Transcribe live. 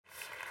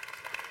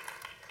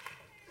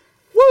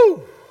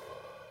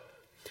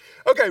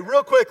Okay,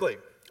 real quickly,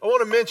 I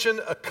want to mention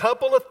a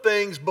couple of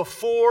things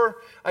before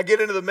I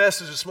get into the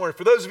message this morning.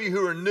 For those of you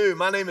who are new,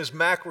 my name is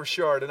Mac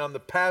Richard, and I'm the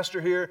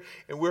pastor here,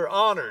 and we're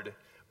honored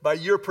by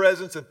your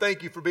presence, and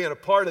thank you for being a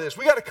part of this.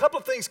 We got a couple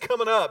of things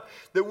coming up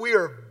that we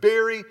are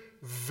very,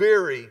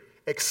 very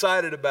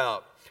excited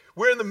about.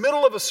 We're in the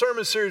middle of a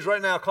sermon series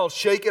right now called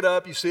Shake It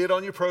Up. You see it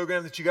on your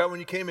program that you got when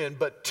you came in.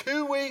 But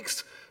 2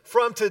 weeks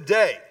from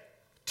today,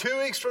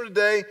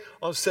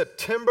 on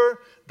September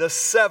the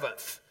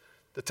 7th,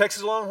 the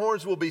Texas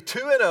Longhorns will be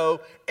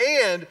 2-0,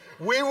 and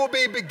we will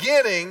be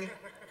beginning,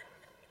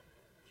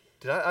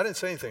 I didn't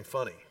say anything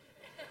funny.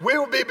 We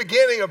will be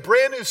beginning a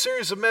brand new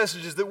series of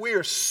messages that we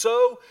are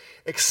so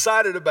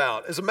excited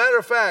about. As a matter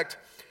of fact,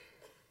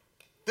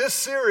 this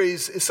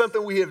series is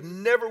something we're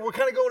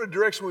kind of going in a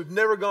direction we've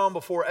never gone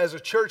before as a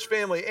church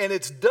family, and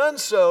it's done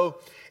so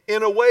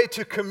in a way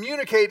to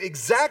communicate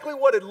exactly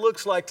what it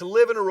looks like to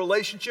live in a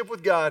relationship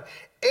with God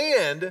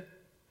and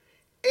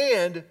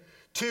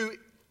to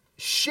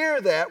share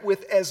that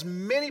with as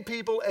many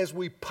people as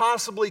we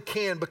possibly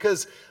can,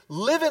 because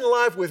living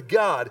life with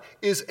God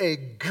is a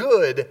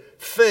good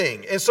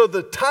thing. And so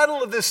the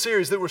title of this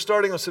series that we're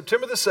starting on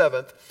September the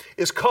 7th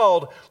is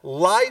called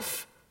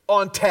Life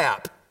on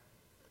Tap.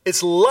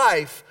 It's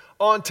Life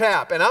on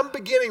Tap. And I'm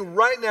beginning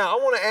right now.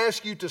 I want to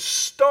ask you to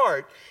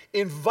start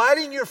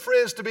inviting your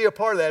friends to be a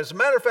part of that. As a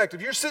matter of fact,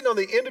 if you're sitting on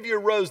the end of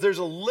your rows, there's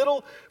a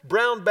little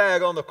brown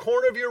bag on the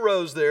corner of your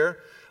rows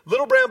there.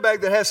 Little brown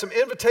bag that has some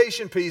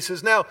invitation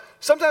pieces. Now,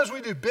 sometimes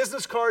we do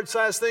business card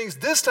size things.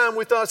 This time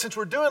we thought, since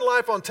we're doing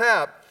Life on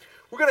Tap,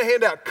 we're going to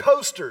hand out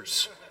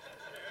coasters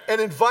and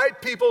invite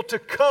people to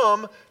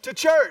come to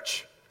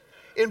church.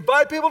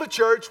 Invite people to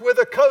church with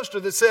a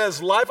coaster that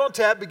says Life on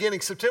Tap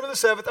beginning September the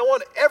 7th. I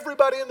want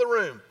everybody in the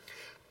room,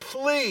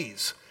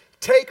 please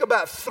take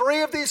about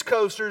 3 of these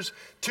coasters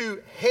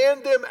to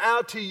hand them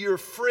out to your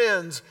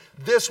friends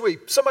this week.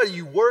 Somebody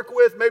you work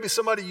with, maybe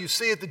somebody you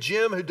see at the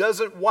gym who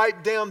doesn't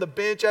wipe down the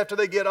bench after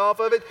they get off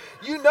of it.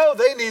 You know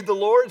they need the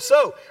Lord,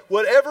 so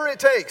whatever it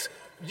takes.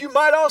 You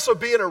might also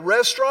be in a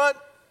restaurant.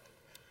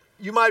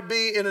 You might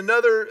be in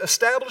another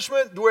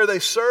establishment where they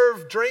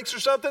serve drinks or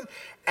something.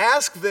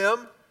 Ask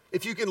them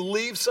if you can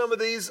leave some of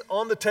these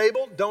on the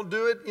table. Don't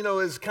do it,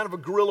 as kind of a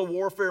guerrilla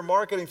warfare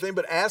marketing thing,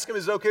 but ask them,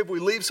 is it okay if we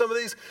leave some of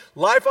these?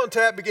 Life on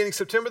Tap beginning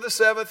September the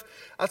 7th.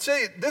 I'll tell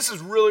you, this is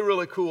really,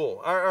 really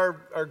cool.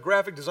 Our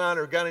graphic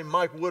designer, a guy named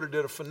Mike Woodard,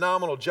 did a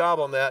phenomenal job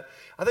on that.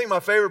 I think my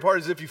favorite part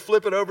is if you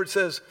flip it over, it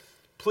says,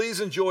 please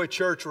enjoy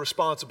church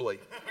responsibly.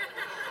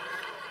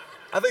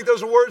 I think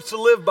those are words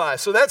to live by.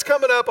 So that's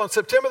coming up on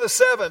September the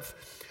 7th.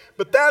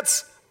 But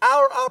that's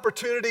our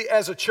opportunity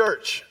as a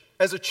church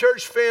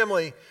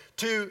family,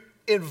 to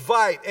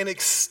invite and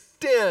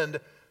extend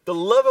the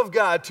love of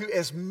God to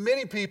as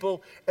many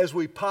people as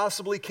we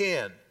possibly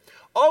can.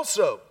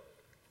 Also,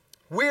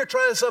 we are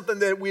trying something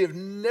that we have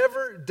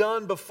never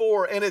done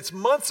before, and it's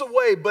months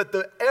away, but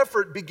the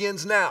effort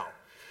begins now.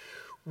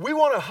 We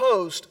want to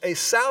host a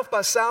South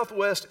by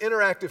Southwest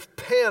interactive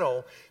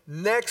panel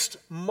next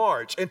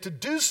March, and to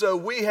do so,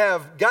 we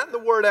have gotten the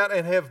word out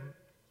and have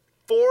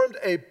formed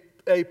a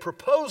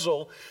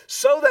proposal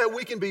so that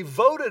we can be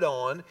voted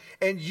on,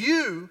 and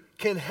you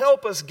can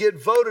help us get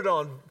voted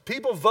on.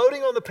 People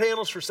voting on the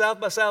panels for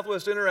South by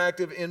Southwest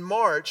Interactive in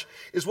March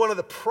is one of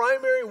the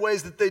primary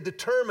ways that they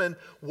determine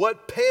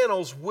what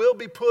panels will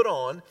be put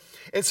on.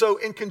 And so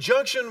in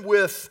conjunction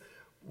with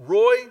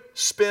Roy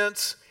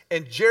Spence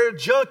and Jared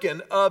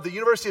Junkin of the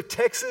University of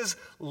Texas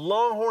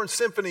Longhorn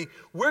Symphony,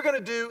 we're going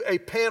to do a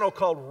panel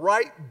called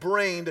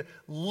Right-Brained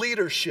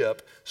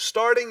Leadership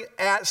starting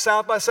at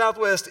South by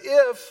Southwest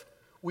if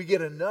we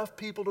get enough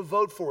people to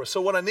vote for us.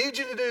 So what I need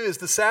you to do is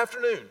this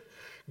afternoon,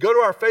 go to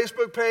our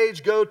Facebook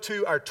page, go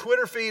to our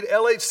Twitter feed,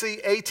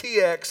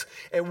 LHCATX,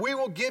 and we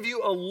will give you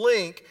a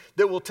link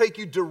that will take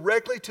you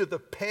directly to the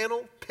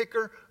panel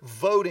picker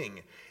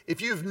voting.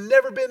 If you've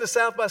never been to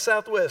South by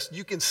Southwest,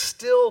 you can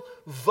still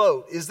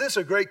vote. Is this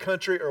a great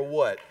country or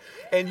what?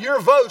 And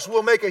your votes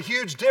will make a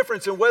huge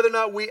difference in whether or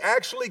not we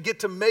actually get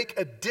to make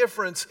a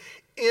difference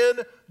in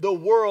the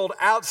world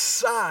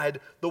outside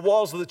the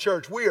walls of the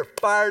church. We are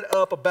fired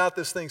up about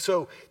this thing.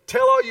 So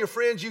tell all your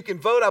friends you can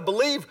vote. I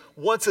believe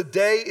once a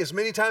day, as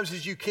many times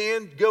as you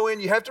can, go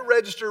in. You have to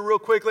register real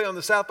quickly on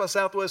the South by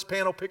Southwest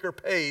panel picker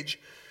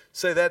page.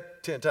 Say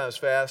that 10 times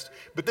fast.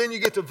 But then you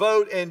get to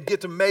vote and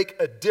get to make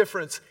a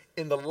difference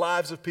in the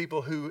lives of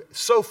people who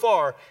so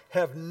far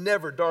have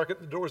never darkened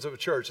the doors of a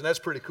church. And that's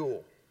pretty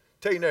cool.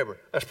 Tell your neighbor,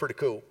 that's pretty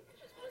cool.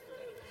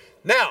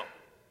 Now,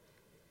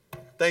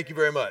 thank you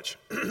very much.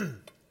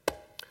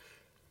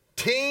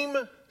 Team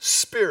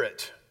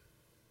spirit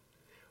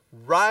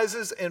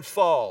rises and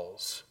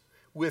falls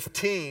with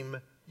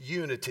team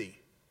unity.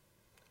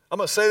 I'm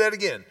going to say that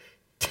again.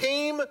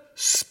 Team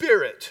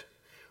spirit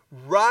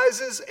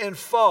rises and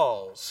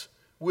falls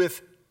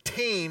with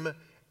team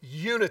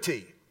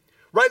unity.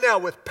 Right now,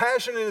 with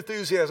passion and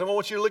enthusiasm, I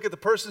want you to look at the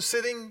person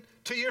sitting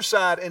to your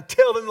side and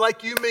tell them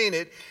like you mean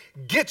it,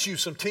 get you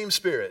some team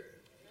spirit.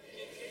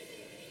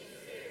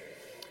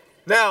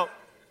 Now,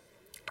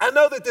 I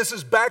know that this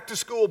is Back to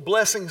School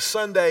Blessing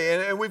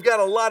Sunday, and we've got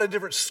a lot of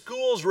different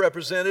schools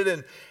represented,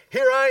 and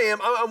here I am.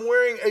 I'm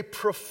wearing a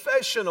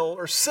professional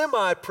or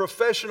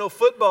semi-professional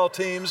football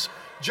team's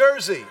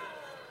jersey.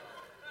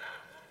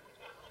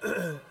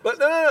 But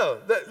no.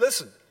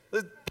 Listen,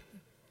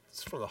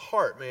 it's from the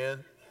heart,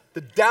 man.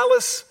 The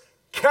Dallas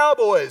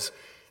Cowboys.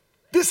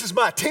 This is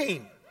my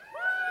team.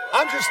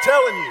 I'm just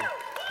telling you,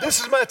 this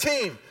is my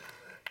team.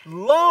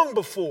 Long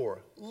before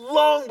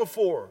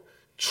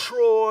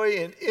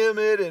Troy and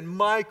Emmett and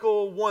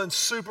Michael won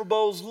Super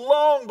Bowls,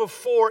 long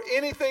before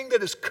anything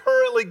that is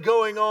currently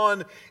going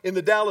on in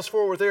the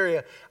Dallas-Fort Worth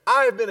area,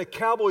 I have been a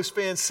Cowboys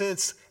fan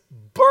since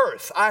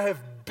birth. I have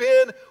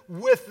been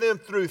with them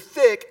through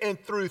thick and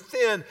through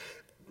thin.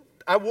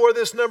 I wore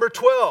this number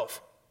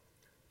 12,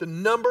 the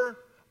number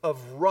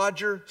of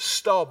Roger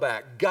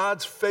Staubach,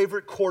 God's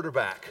favorite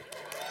quarterback.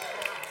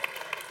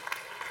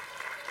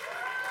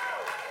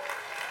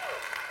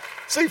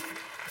 See,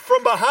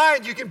 from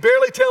behind, you can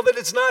barely tell that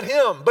it's not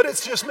him, but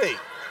it's just me.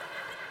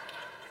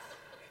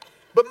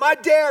 But my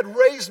dad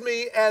raised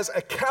me as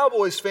a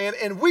Cowboys fan,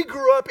 and we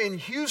grew up in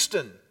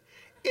Houston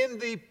in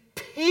the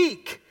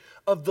peak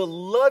of the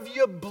Love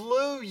Ya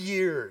Blue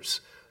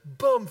years.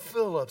 Bum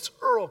Phillips,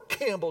 Earl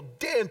Campbell,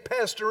 Dan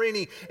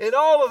Pastorini, and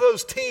all of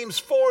those teams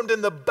formed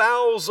in the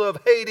bowels of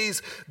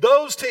Hades.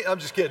 Those teams, I'm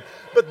just kidding.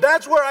 But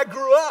that's where I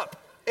grew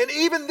up. And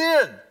even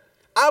then,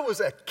 I was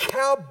a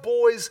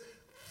Cowboys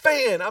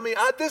fan. I mean,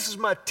 this is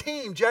my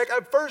team, Jack.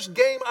 The first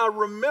game that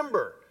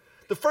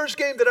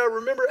I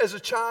remember as a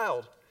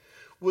child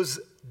was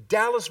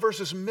Dallas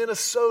versus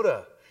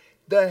Minnesota.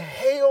 The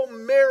Hail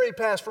Mary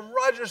pass from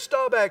Roger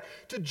Staubach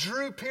to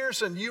Drew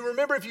Pearson. You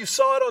remember, if you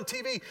saw it on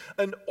TV,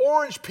 an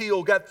orange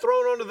peel got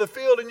thrown onto the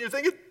field and you're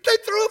thinking, they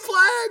threw a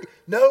flag.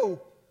 No.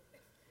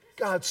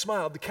 God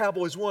smiled. The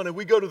Cowboys won and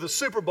we go to the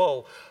Super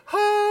Bowl.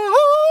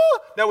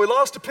 Now we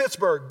lost to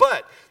Pittsburgh,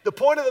 but the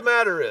point of the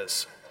matter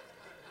is,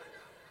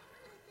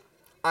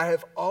 I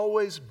have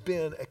always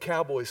been a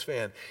Cowboys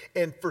fan.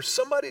 And for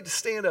somebody to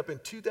stand up in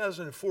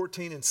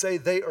 2014 and say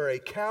they are a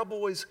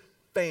Cowboys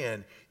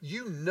fan,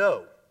 you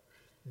know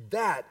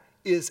that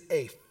is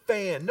a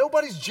fan.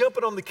 Nobody's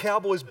jumping on the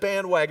Cowboys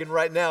bandwagon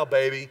right now,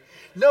 baby.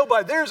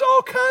 Nobody. There's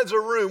all kinds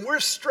of room. We're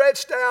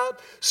stretched out,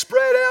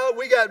 spread out.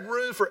 We got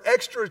room for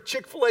extra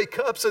Chick-fil-A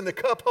cups in the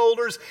cup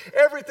holders.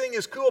 Everything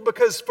is cool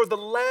because for the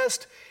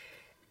last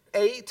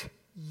 8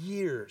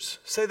 years,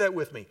 say that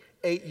with me,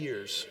 8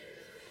 years.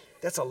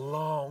 That's a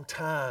long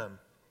time.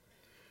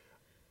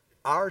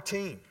 Our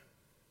team,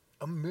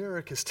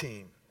 America's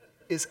team,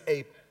 is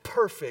a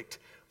perfect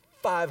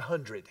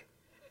 500.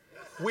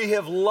 We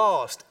have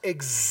lost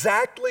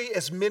exactly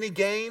as many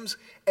games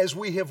as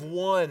we have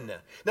won.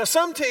 Now,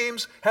 some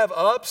teams have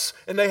ups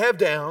and they have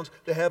downs.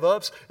 They have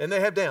ups and they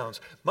have downs.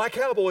 My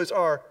Cowboys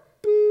are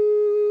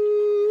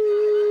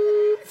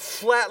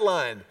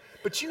flatlined.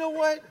 But you know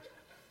what?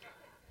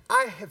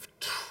 I have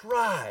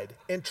tried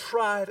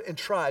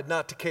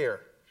not to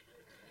care.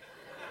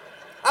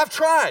 I've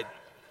tried.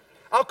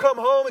 I'll come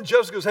home and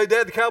Joseph goes, hey,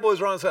 Dad, the Cowboys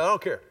are on. I say, I don't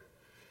care.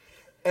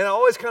 And I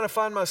always kind of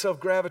find myself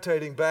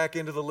gravitating back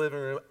into the living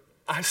room.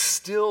 I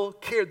still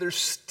care. They're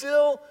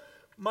still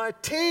my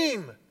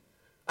team.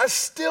 I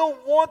still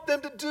want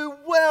them to do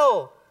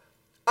well.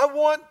 I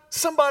want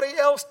somebody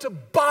else to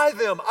buy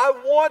them. I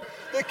want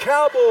the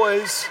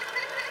Cowboys.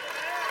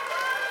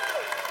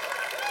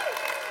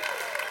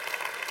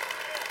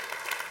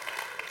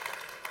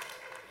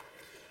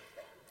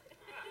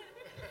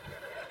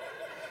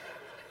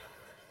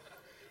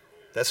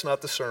 That's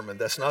not the sermon.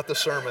 That's not the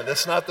sermon.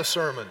 That's not the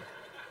sermon.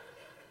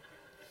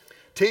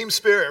 Team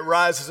spirit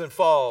rises and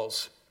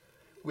falls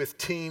with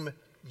team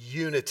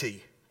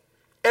unity.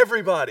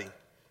 Everybody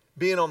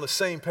being on the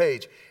same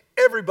page.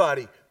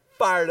 Everybody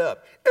fired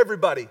up.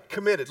 Everybody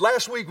committed.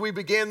 Last week we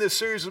began this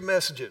series of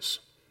messages,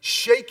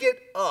 Shake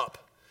It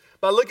Up,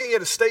 by looking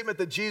at a statement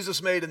that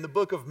Jesus made in the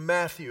book of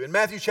Matthew, in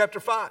Matthew chapter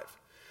 5.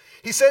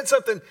 He said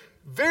something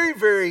very,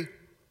 very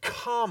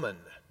common,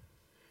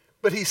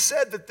 but he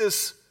said that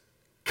this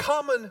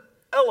common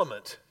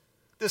element,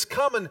 this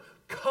common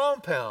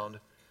compound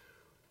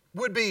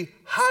would be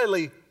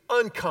highly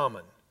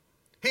uncommon.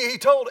 He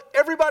told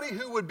everybody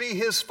who would be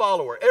his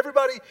follower,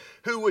 everybody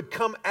who would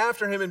come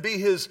after him and be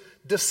his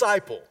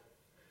disciple,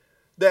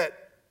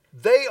 that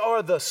they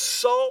are the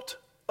salt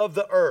of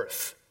the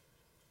earth.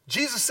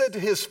 Jesus said to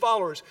his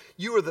followers,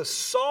 you are the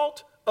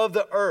salt of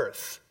the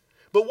earth.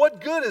 But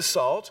what good is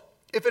salt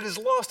if it has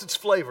lost its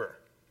flavor?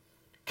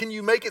 Can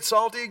you make it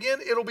salty again?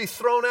 It'll be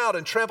thrown out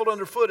and trampled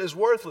underfoot as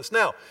worthless.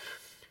 Now,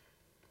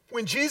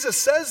 when Jesus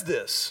says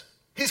this,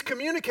 he's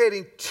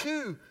communicating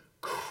two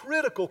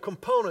critical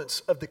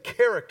components of the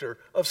character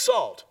of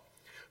salt.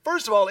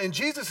 First of all, in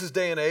Jesus'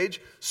 day and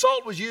age,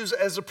 salt was used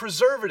as a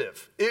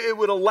preservative. It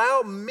would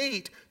allow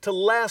meat to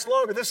last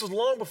longer. This was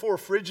long before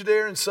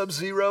Frigidaire and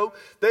Sub-Zero.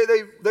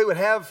 They would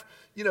have,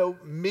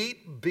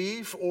 meat,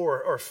 beef,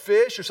 or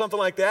fish or something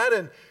like that,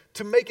 and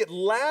to make it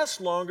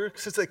last longer,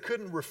 since they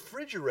couldn't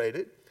refrigerate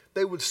it,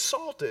 they would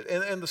salt it,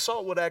 and the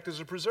salt would act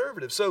as a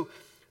preservative. So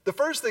The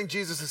first thing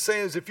Jesus is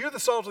saying is if you're the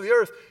salt of the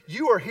earth,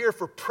 you are here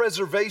for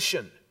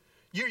preservation.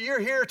 You're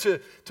here to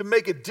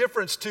make a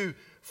difference, to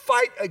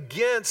fight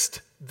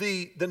against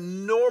the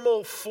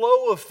normal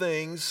flow of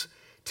things,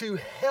 to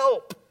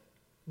help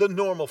the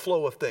normal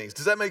flow of things.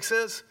 Does that make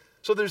sense?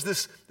 So there's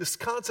this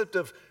concept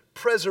of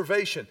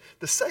preservation.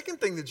 The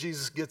second thing that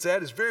Jesus gets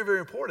at is very, very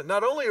important.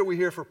 Not only are we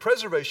here for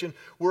preservation,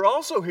 we're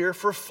also here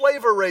for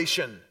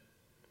flavoration.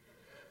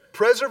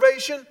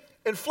 Preservation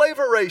and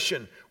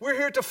flavoration. We're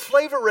here to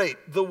flavorate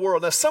the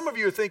world. Now, some of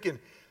you are thinking,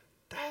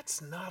 that's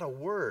not a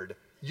word.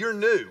 You're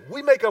new.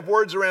 We make up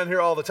words around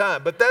here all the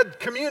time, but that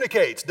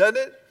communicates, doesn't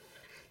it?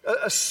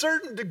 A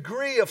certain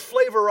degree of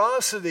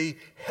flavorosity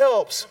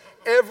helps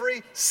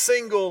every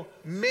single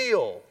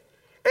meal.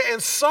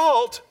 And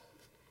salt,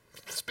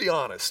 let's be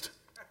honest,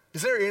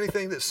 is there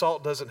anything that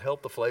salt doesn't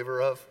help the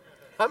flavor of?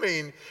 I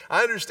mean,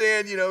 I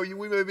understand,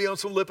 we may be on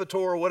some Lipitor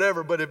or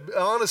whatever, but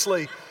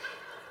honestly,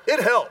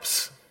 it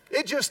helps.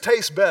 It just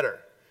tastes better.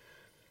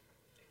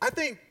 I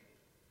think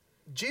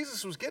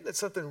Jesus was getting at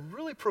something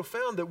really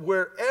profound, that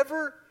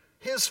wherever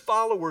his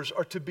followers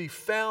are to be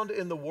found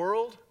in the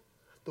world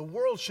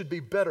should be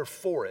better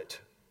for it.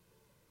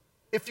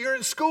 If you're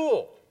in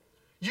school,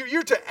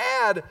 you're to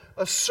add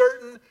a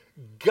certain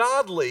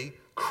godly,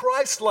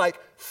 Christ-like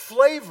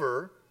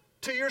flavor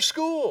to your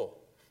school.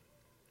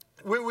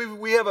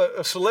 We have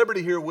a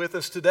celebrity here with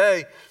us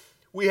today.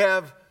 We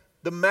have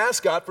the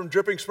mascot from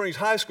Dripping Springs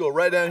High School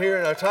right down here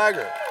in our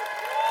Tiger.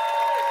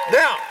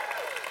 Now,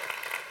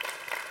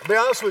 I'll be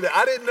honest with you,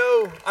 I didn't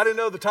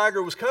know the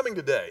Tiger was coming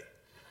today.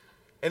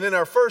 And in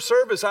our first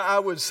service, I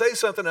would say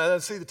something, and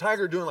I'd see the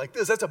Tiger doing like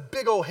this. That's a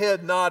big old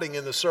head nodding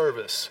in the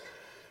service.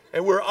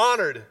 And we're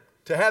honored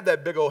to have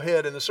that big old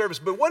head in the service.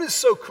 But what is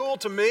so cool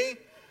to me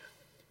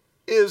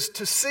is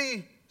to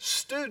see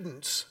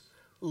students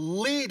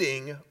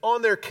leading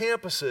on their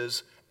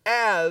campuses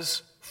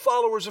as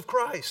followers of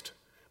Christ,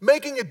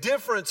 making a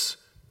difference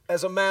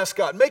as a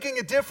mascot, making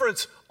a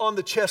difference on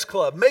the chess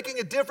club, making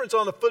a difference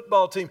on the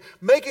football team,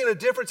 making a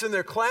difference in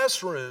their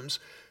classrooms,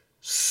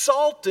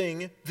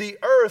 salting the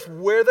earth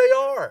where they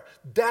are.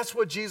 That's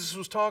what Jesus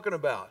was talking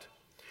about.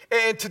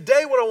 And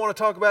today what I want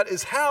to talk about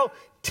is how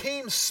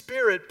team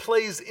spirit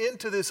plays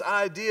into this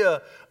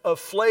idea of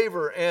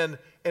flavor and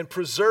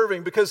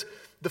preserving, because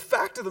the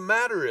fact of the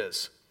matter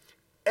is,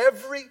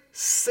 every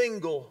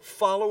single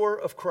follower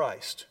of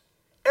Christ,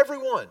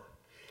 everyone,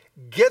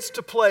 gets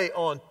to play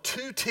on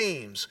two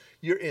teams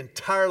your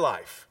entire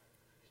life.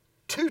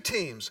 Two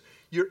teams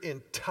your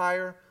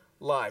entire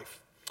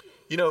life.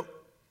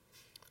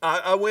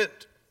 I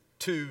went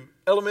to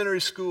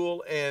elementary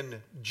school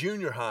and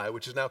junior high,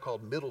 which is now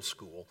called middle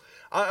school.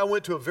 I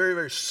went to a very,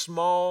 very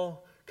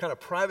small kind of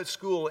private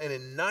school, and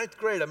in ninth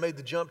grade, I made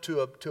the jump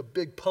to a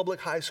big public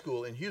high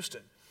school in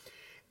Houston.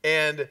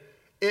 And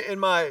in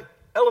my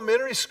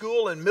elementary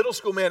school and middle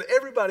school, man,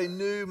 everybody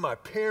knew my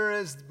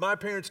parents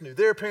knew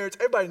their parents,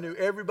 everybody knew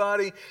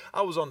everybody.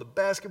 I was on the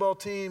basketball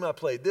team, I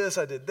played this,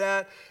 I did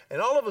that,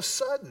 and all of a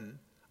sudden,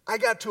 I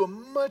got to a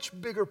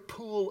much bigger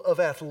pool of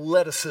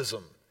athleticism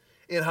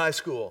in high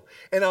school.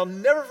 And I'll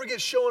never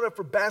forget showing up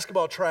for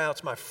basketball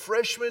tryouts my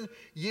freshman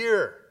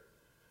year.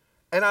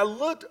 And I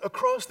looked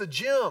across the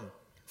gym,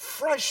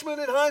 freshmen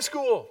in high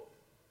school,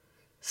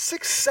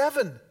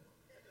 6'7",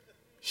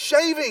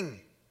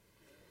 shaving,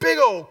 big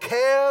old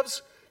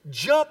calves,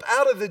 jump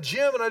out of the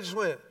gym, and I just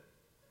went,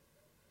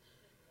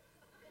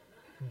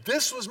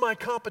 this was my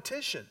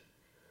competition.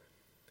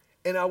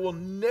 And I will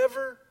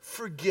never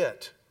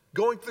forget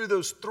going through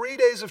those 3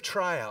 days of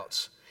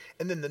tryouts.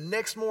 And then the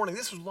next morning,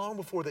 this was long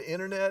before the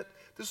internet,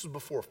 this was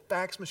before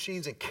fax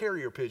machines and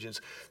carrier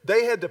pigeons.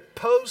 They had to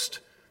post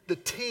the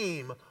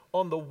team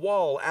on the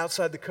wall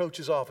outside the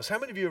coach's office. How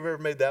many of you have ever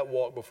made that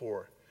walk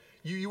before?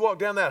 You walk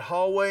down that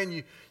hallway and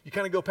you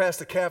kind of go past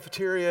the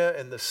cafeteria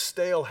and the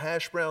stale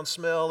hash brown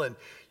smell, and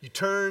you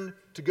turn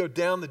to go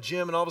down the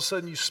gym, and all of a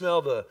sudden you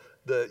smell the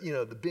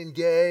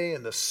Bengay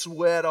and the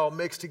sweat all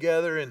mixed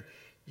together, and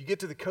you get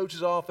to the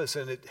coach's office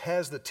and it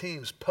has the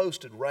teams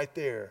posted right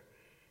there.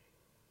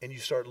 And you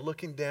start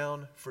looking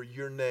down for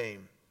your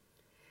name.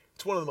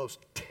 It's one of the most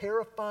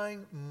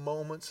terrifying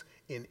moments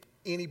in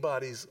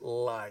anybody's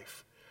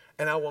life.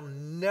 And I will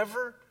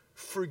never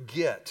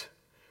forget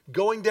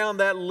going down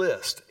that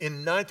list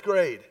in ninth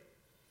grade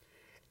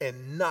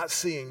and not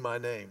seeing my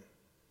name.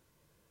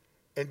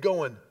 And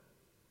going,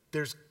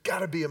 there's got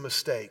to be a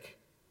mistake.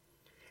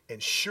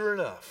 And sure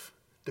enough,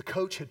 the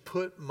coach had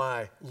put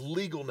my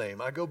legal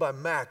name. I go by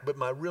Mac, but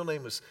my real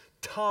name was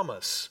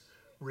Thomas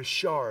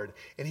Richard,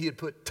 and he had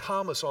put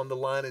Thomas on the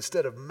line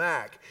instead of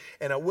Mac.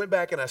 And I went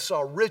back and I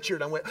saw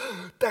Richard. I went,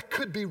 oh, that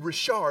could be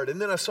Richard. And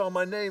then I saw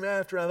my name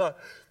after, and I thought,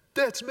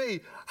 that's me.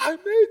 I made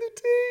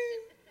the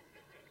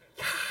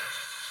team.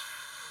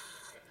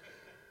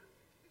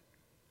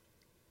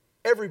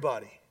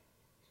 Everybody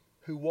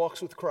who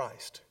walks with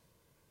Christ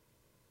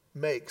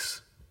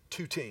makes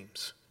two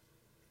teams.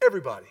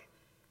 Everybody.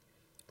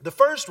 The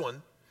first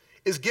one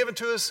is given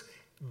to us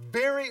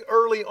very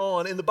early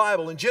on in the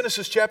Bible, in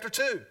Genesis chapter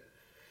 2.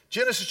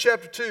 Genesis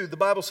chapter 2, the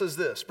Bible says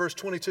this, verse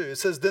 22. It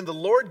says, then the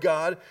Lord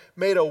God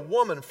made a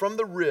woman from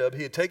the rib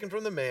he had taken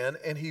from the man,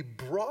 and he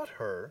brought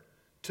her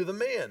to the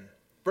man.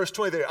 Verse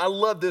 23, I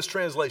love this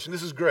translation.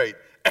 This is great.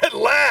 At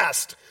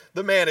last,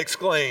 the man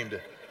exclaimed.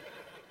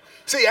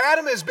 See,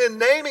 Adam has been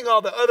naming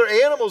all the other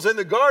animals in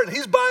the garden.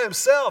 He's by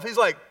himself. He's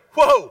like,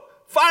 whoa,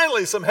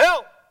 finally some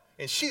help.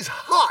 And she's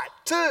hot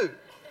too.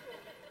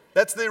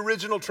 That's the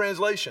original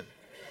translation.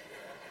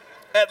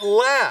 At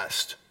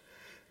last,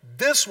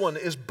 this one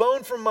is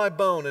bone from my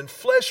bone and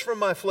flesh from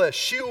my flesh.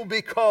 She will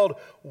be called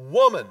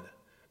woman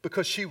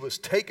because she was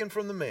taken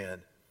from the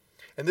man.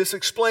 And this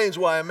explains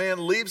why a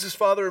man leaves his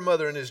father and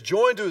mother and is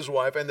joined to his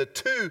wife, and the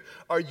two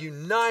are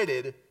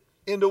united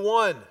into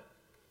one.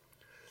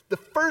 The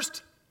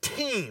first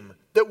team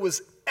that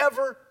was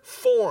ever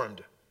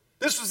formed,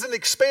 this was an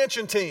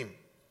expansion team.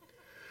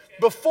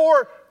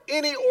 Before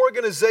any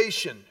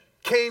organization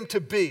came to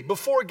be,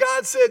 before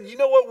God said, you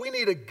know what, we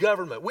need a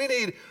government, we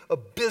need a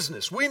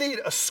business, we need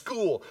a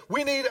school,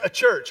 we need a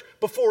church,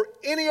 before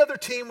any other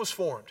team was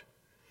formed,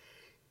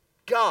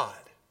 God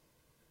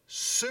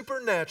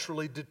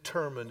supernaturally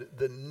determined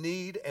the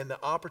need and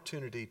the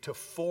opportunity to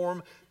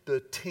form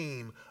the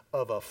team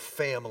of a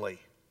family.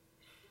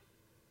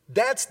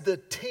 That's the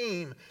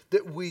team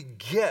that we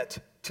get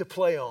to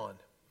play on.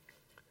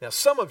 Now,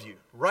 some of you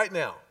right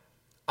now,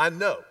 I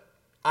know,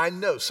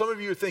 some of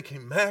you are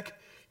thinking, Mac,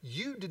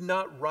 you did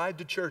not ride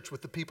to church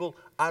with the people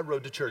I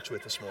rode to church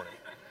with this morning.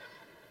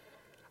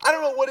 I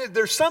don't know what it is.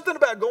 There's something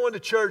about going to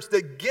church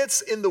that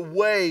gets in the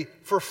way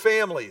for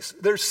families.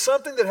 There's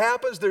something that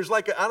happens. There's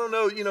like,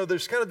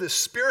 there's kind of this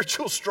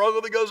spiritual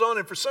struggle that goes on.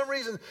 And for some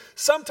reason,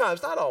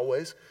 sometimes, not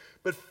always,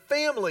 but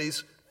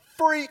families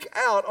freak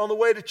out on the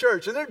way to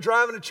church. And they're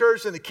driving to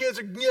church and the kids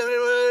are,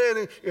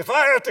 and if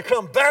I have to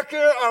come back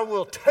here, I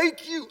will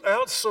take you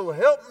out, so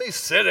help me,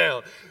 sit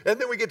down. And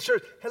then we get to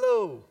church.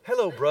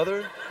 Hello,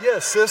 brother.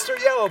 Yes, sister.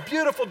 Yeah, a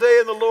beautiful day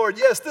in the Lord.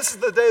 Yes, this is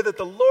the day that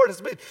the Lord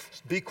has made.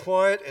 Be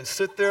quiet and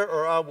sit there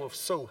or I will,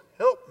 so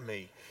help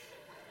me.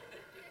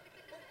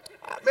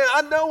 Man,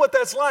 I know what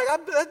that's like.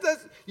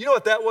 You know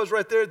what that was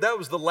right there? That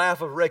was the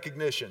laugh of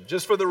recognition,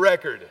 just for the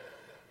record.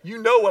 You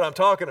know what I'm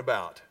talking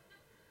about.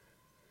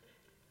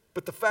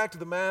 But the fact of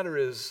the matter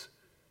is,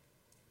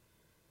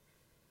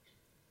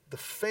 the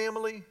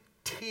family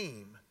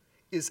team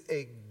is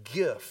a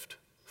gift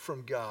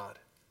from God.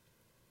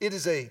 It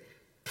is a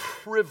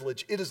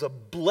privilege. It is a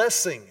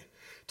blessing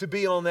to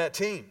be on that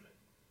team.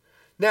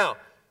 Now,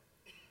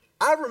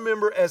 I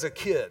remember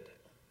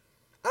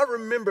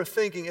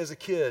thinking as a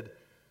kid,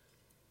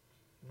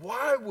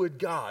 why would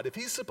God, if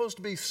he's supposed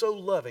to be so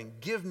loving,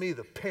 give me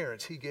the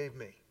parents he gave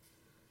me?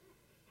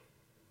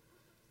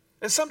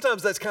 And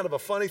sometimes that's kind of a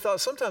funny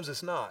thought. Sometimes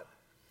it's not.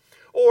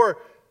 Or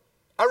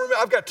I remember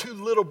I've got two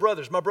little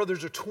brothers. My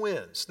brothers are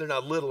twins. They're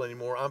not little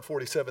anymore. I'm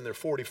 47, they're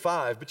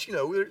 45. But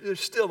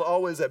there's still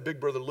always that big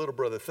brother, little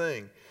brother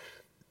thing.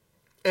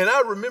 And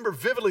I remember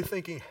vividly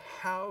thinking,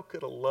 how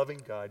could a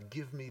loving God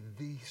give me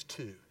these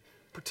two?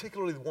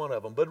 Particularly one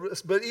of them, but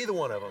either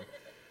one of them.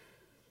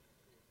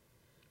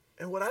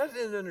 And what I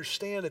didn't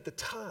understand at the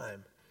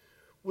time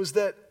was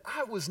that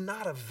I was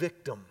not a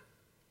victim.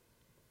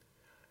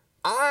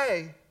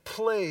 I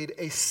played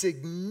a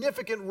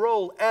significant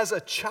role as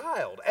a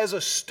child, as a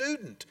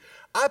student.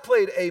 I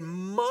played a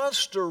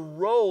monster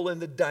role in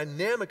the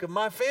dynamic of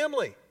my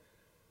family.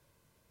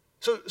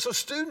 So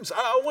students,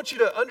 I want you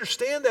to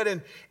understand that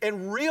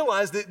and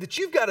realize that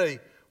you've got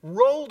a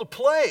role to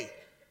play.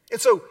 And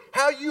so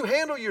how you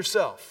handle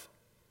yourself,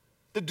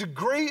 the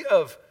degree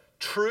of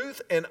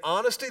truth and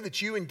honesty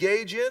that you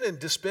engage in and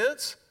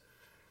dispense,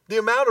 the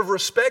amount of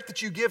respect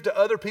that you give to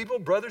other people,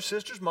 brothers,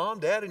 sisters, mom,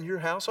 dad, in your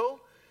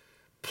household,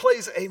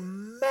 plays a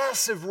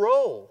massive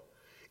role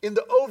in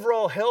the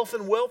overall health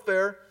and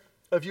welfare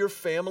of your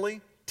family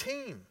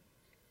team.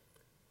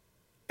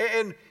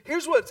 And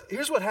here's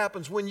what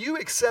happens when you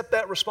accept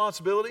that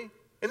responsibility,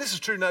 and this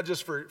is true not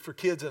just for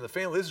kids in the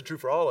family, this is true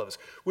for all of us.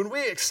 When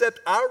we accept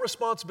our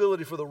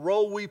responsibility for the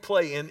role we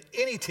play in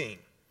any team,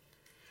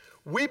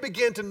 we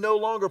begin to no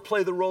longer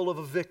play the role of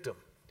a victim.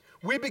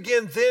 We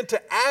begin then to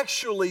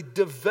actually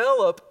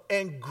develop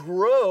and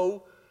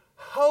grow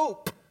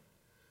hope.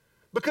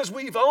 Because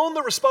we've owned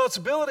the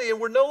responsibility and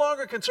we're no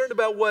longer concerned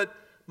about what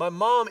my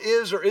mom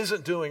is or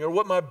isn't doing or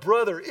what my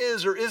brother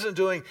is or isn't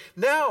doing.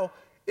 Now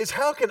it's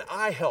how can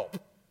I help?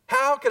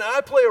 How can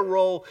I play a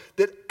role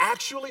that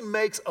actually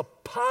makes a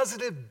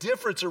positive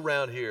difference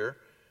around here?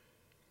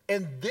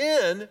 And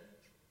then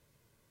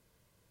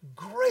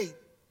great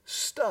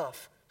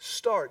stuff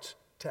starts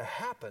to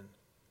happen.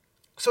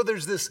 So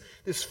there's this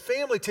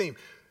family team.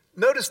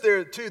 Notice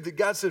there too that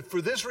God said,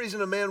 for this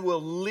reason a man will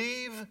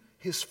leave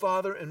his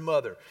father and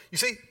mother. You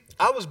see,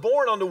 I was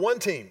born onto one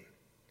team.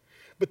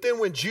 But then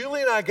when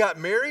Julie and I got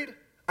married,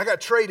 I got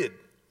traded.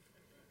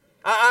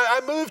 I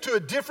moved to a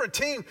different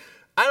team.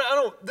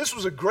 This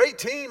was a great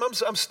team.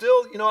 I'm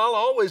still, I'll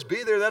always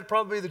be there. That'd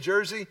probably be the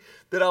jersey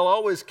that I'll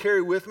always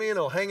carry with me and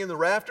I'll hang in the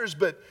rafters.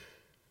 But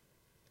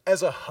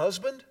as a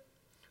husband,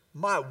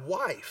 my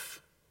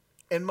wife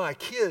and my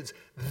kids,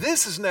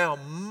 this is now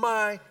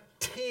my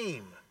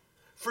team.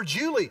 For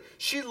Julie,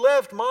 she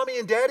left mommy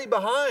and daddy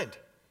behind.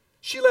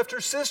 She left her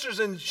sisters,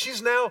 and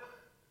she's now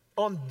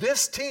on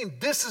this team.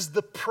 This is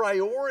the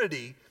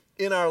priority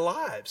in our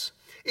lives.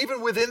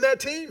 Even within that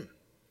team,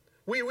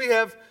 we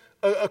have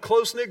a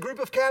close-knit group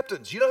of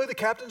captains. You know who the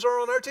captains are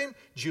on our team?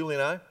 Julie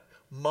and I,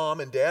 mom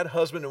and dad,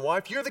 husband and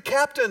wife. You're the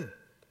captain.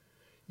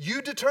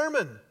 You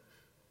determine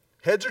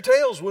heads or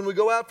tails when we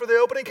go out for the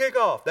opening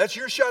kickoff. That's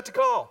your shot to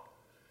call.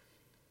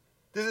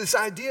 There's this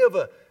idea of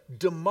a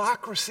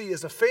democracy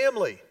as a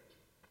family.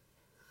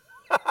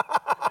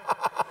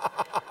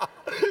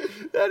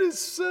 That is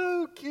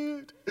so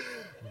cute.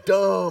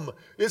 Dumb.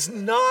 It's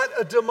not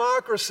a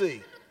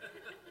democracy.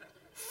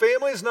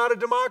 Family is not a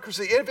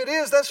democracy. And if it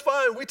is, that's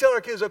fine. We tell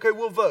our kids, okay,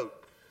 we'll vote.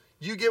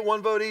 You get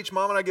 1 vote each,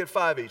 mom and I get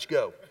 5 each.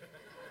 Go.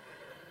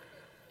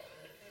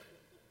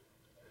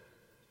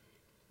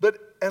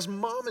 But as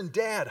mom and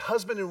dad,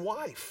 husband and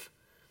wife,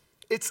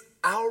 it's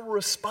our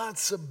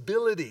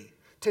responsibility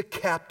to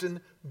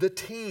captain the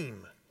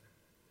team.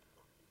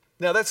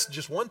 Now, that's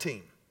just one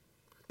team.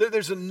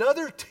 There's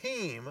another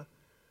team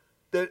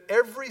that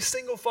every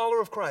single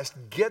follower of Christ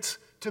gets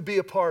to be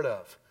a part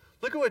of.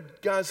 Look at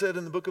what God said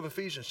in the book of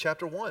Ephesians,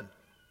 chapter 1.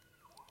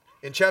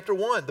 In chapter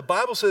 1, the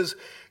Bible says,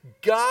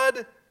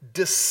 God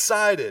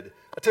decided.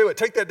 I'll tell you what,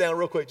 take that down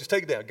real quick. Just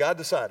take it down. God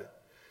decided.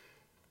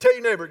 Tell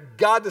your neighbor,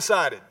 God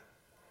decided.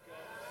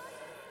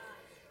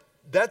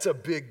 That's a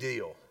big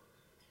deal.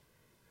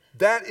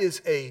 That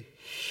is a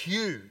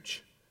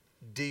huge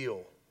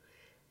deal.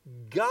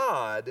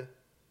 God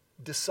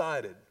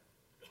decided.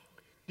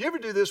 Do you ever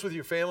do this with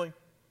your family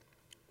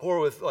or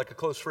with like a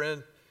close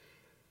friend?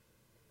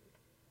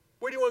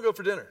 Where do you want to go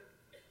for dinner?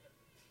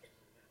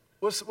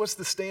 What's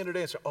the standard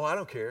answer? Oh, I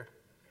don't care.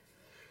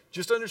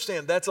 Just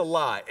understand, that's a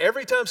lie.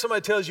 Every time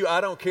somebody tells you,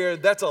 I don't care,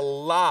 that's a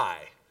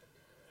lie.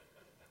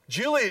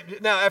 Julie,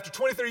 now after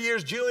 23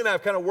 years, Julie and I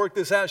have kind of worked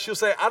this out. She'll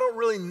say, I don't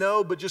really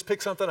know, but just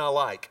pick something I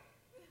like.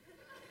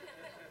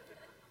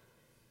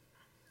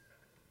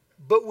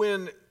 But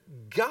when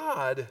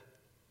God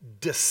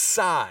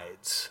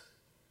decides,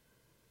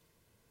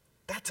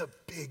 that's a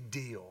big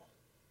deal.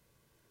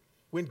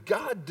 When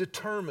God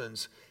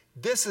determines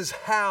this is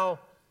how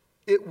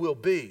it will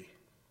be.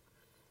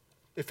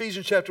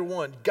 Ephesians chapter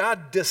 1,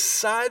 God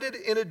decided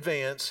in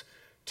advance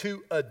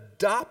to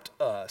adopt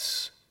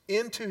us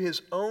into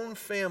his own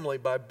family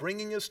by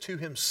bringing us to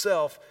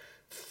himself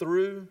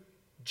through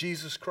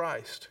Jesus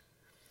Christ.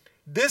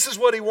 This is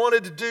what he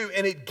wanted to do,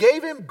 and it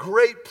gave him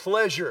great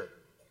pleasure.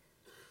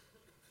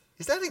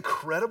 Is that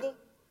incredible?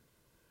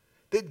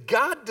 That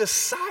God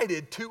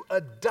decided to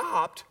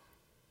adopt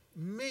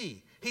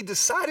me. He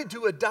decided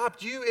to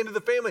adopt you into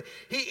the family.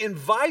 He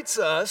invites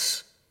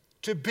us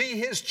to be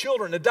his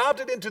children,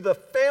 adopted into the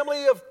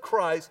family of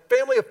Christ,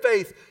 family of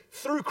faith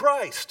through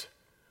Christ.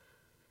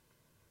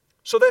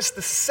 So that's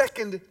the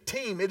second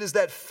team. It is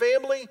that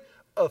family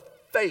of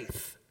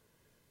faith.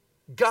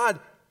 God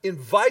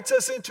invites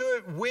us into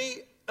it.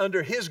 We,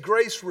 under his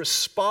grace,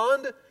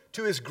 respond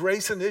to his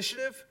grace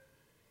initiative.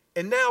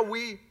 And now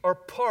we are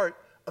part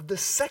of the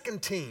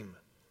second team.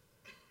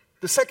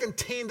 The second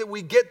team that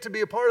we get to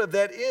be a part of,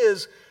 that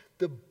is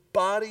the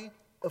body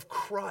of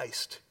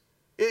Christ.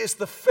 It's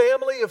the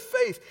family of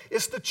faith.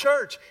 It's the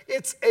church.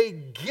 It's a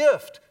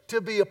gift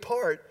to be a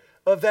part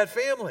of that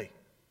family.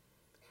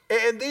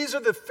 And these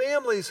are the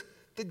families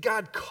that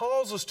God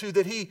calls us to,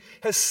 that he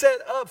has set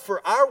up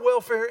for our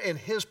welfare and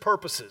his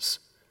purposes,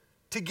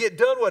 to get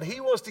done what he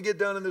wants to get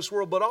done in this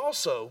world, but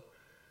also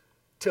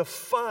to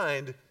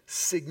find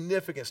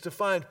significance, to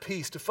find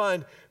peace, to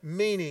find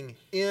meaning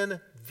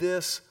in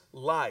this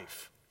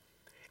life.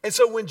 And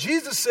so when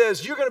Jesus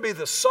says you're going to be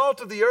the salt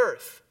of the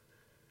earth,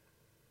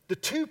 the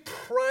two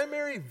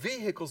primary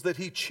vehicles that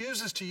he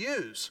chooses to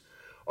use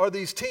are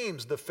these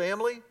teams, the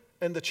family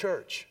and the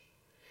church.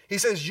 He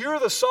says you're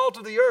the salt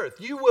of the earth.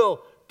 You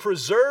will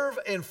preserve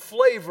and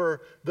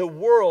flavor the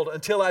world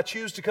until I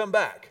choose to come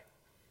back.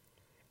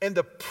 And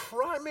the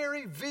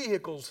primary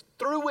vehicles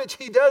through which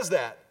he does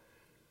that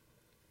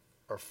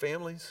are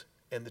families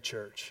and the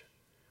church.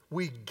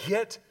 We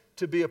get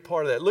to be a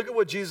part of that. Look at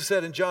what Jesus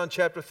said in John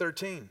chapter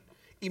 13.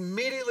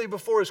 Immediately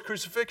before his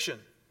crucifixion,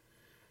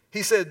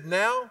 he said,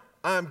 now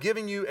I am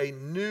giving you a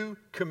new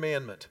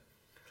commandment.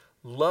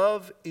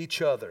 Love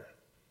each other.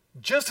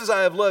 Just as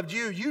I have loved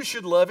you, you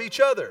should love each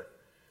other.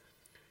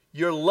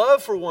 Your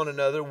love for one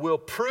another will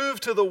prove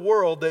to the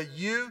world that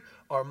you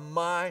are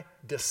my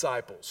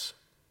disciples.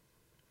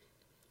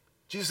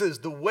 Jesus says,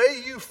 the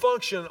way you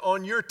function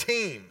on your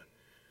team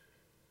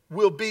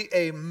will be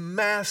a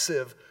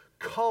massive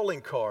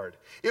calling card.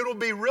 It will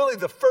be really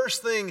the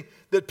first thing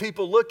that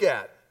people look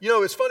at. You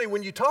know, it's funny,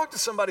 when you talk to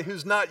somebody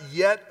who's not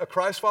yet a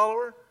Christ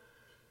follower,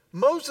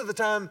 most of the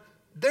time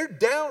they're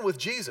down with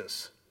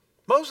Jesus.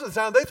 Most of the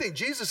time they think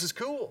Jesus is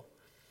cool.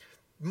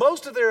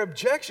 Most of their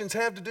objections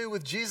have to do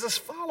with Jesus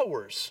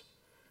followers.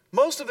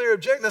 Most of their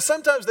objections, now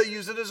sometimes they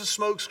use it as a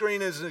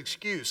smokescreen, as an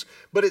excuse,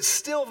 but it's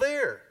still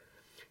there.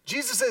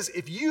 Jesus says,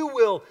 if you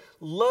will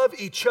love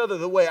each other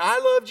the way I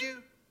loved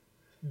you,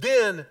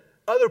 then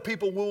other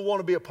people will want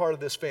to be a part of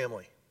this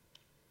family.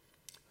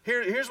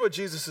 Here's what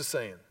Jesus is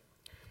saying.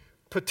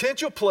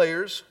 Potential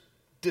players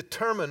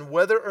determine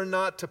whether or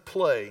not to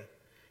play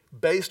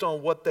based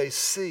on what they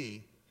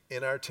see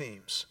in our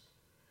teams.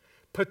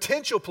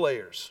 Potential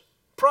players,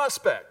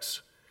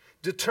 prospects,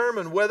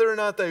 determine whether or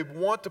not they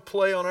want to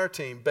play on our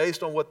team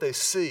based on what they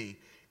see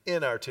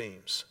in our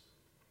teams.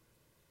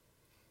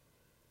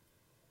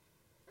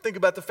 Think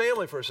about the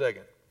family for a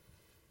second.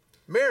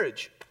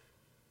 Marriage.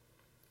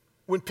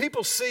 When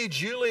people see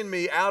Julie and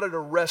me out at a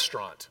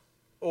restaurant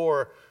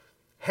or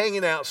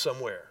hanging out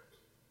somewhere,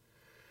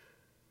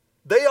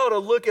 they ought to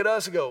look at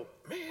us and go,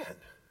 man,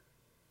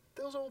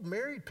 those old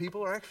married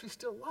people are actually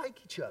still like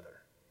each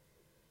other.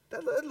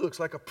 That looks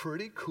like a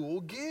pretty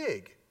cool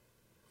gig.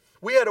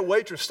 We had a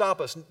waitress stop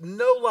us,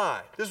 no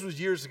lie. This was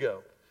years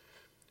ago.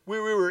 We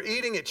were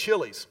eating at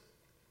Chili's,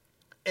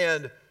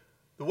 and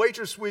the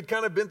waitress, we'd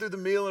kind of been through the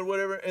meal and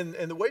whatever, and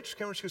the waitress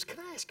came over and she goes, can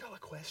I ask y'all a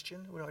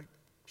question? We're like,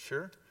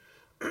 sure.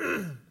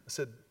 I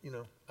said,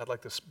 I'd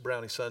like this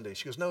brownie sundae.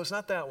 She goes, no, it's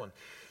not that one.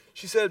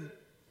 She said,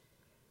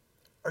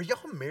 are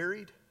y'all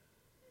married?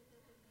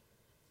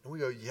 And we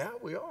go, yeah,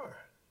 we are.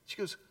 She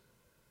goes,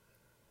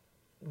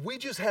 we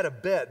just had a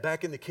bet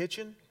back in the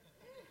kitchen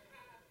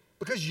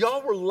because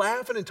y'all were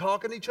laughing and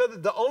talking to each other.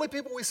 The only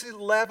people we see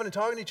laughing and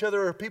talking to each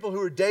other are people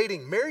who are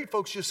dating. Married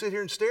folks just sit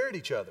here and stare at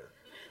each other.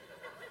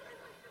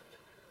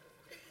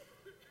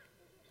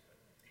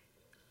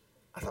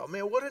 I thought,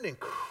 man, what an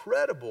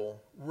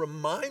incredible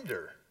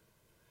reminder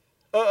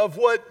of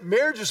what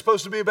marriage is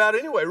supposed to be about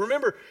anyway.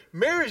 Remember,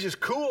 marriage is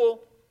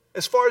cool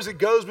as far as it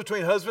goes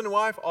between husband and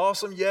wife.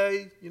 Awesome,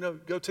 yay,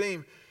 go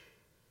team.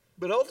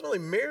 But ultimately,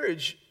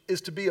 marriage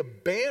is to be a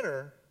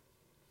banner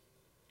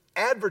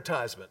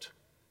advertisement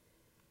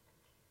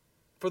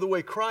for the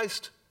way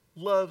Christ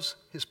loves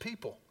his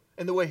people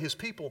and the way his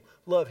people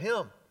love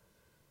him.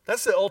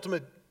 That's the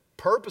ultimate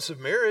purpose of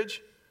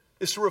marriage,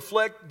 is to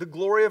reflect the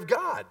glory of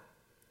God.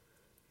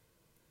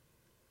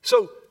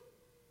 So,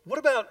 what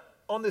about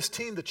on this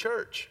team, the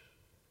church?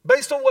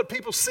 Based on what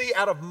people see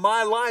out of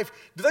my life,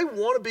 do they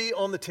want to be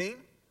on the team?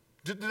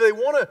 Do they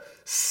want to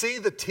see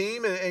the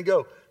team and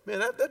go, man,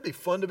 that'd be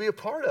fun to be a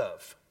part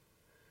of?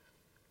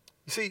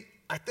 You see,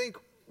 I think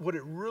what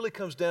it really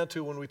comes down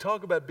to when we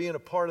talk about being a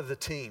part of the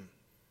team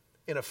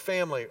in a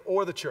family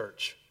or the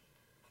church,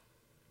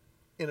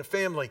 in a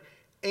family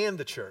and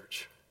the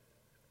church,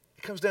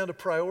 it comes down to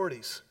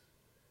priorities.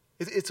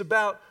 It's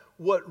about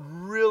what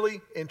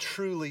really and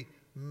truly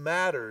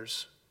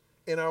matters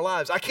in our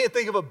lives. I can't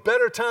think of a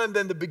better time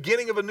than the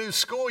beginning of a new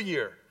school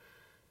year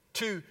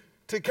to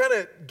kind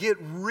of get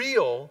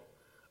real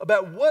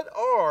about what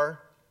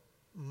are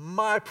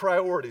my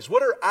priorities.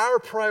 What are our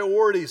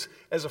priorities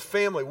as a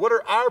family? What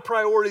are our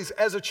priorities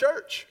as a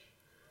church?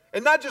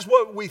 And not just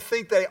what we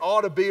think they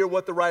ought to be or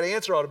what the right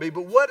answer ought to be,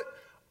 but what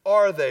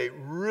are they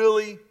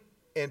really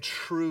and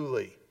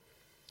truly?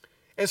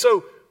 And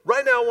so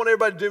right now I want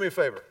everybody to do me a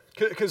favor,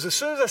 because as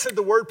soon as I said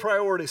the word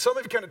priority, some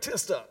of you kind of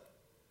tensed up.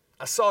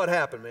 I saw it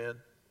happen, man.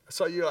 I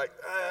saw you like,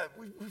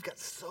 we've got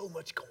so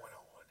much going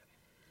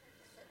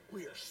on.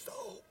 We are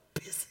so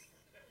busy.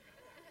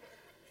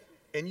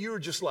 And you were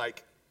just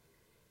like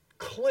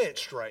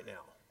clenched right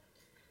now.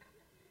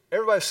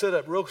 Everybody sit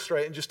up real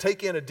straight and just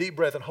take in a deep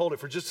breath and hold it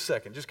for just a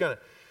second. Just kind of,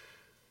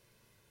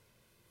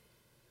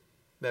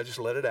 now just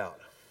let it out.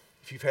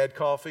 If you've had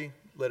coffee,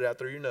 let it out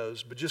through your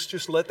nose, but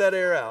just let that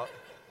air out.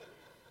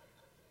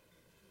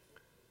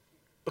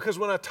 Because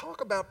when I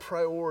talk about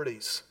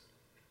priorities,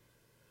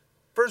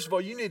 first of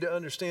all, you need to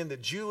understand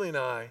that Julie and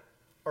I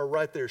are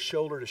right there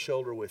shoulder to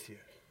shoulder with you.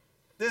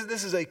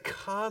 This is a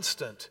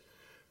constant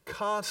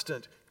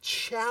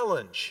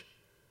challenge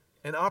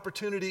and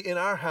opportunity in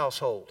our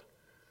household.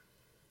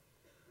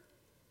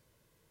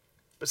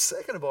 But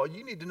second of all,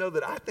 you need to know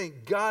that I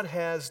think God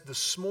has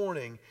this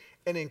morning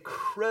an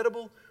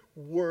incredible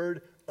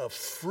word of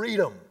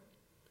freedom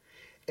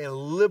and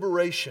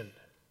liberation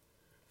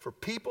for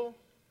people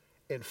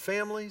and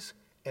families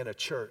and a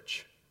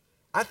church.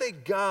 I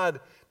think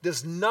God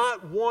does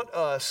not want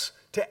us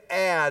to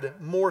add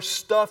more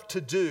stuff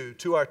to do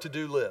to our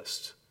to-do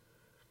list.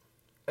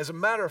 As a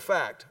matter of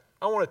fact,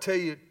 I want to tell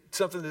you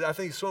something that I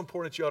think is so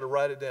important that you ought to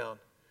write it down.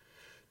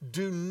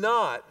 Do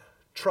not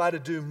try to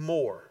do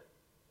more.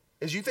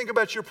 As you think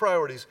about your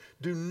priorities,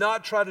 do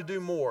not try to do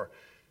more.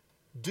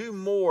 Do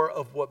more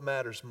of what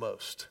matters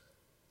most.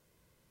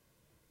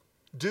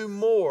 Do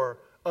more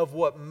of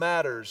what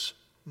matters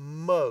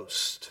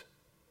most.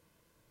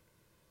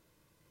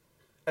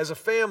 As a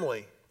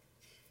family,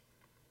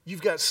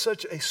 you've got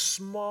such a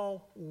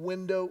small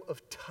window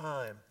of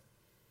time.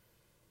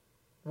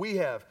 We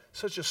have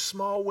such a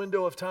small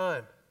window of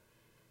time.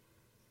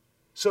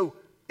 So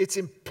it's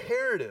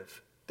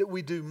imperative that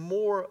we do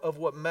more of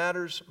what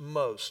matters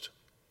most.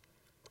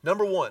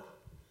 Number one,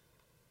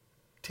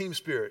 team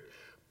spirit.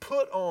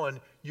 Put on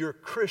your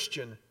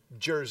Christian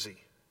jersey.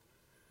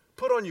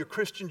 Put on your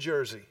Christian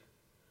jersey.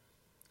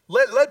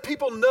 Let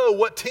people know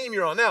what team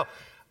you're on. Now,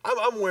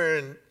 I'm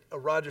wearing a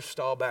Roger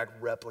Staubach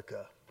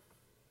replica.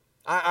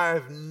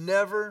 I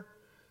never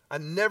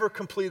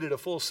completed a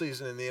full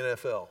season in the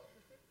NFL.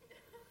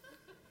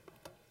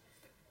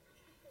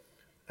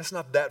 That's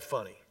not that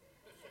funny.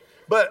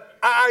 But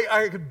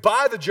I could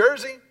buy the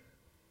jersey.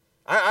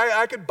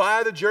 I could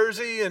buy the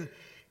jersey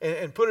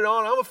and put it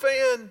on. I'm a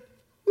fan.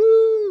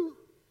 Woo!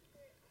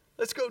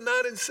 Let's go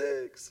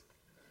 9-6.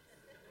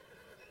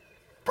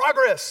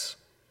 Progress.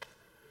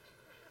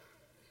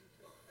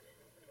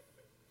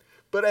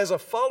 But as a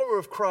follower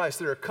of Christ,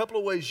 there are a couple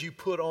of ways you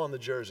put on the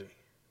jersey.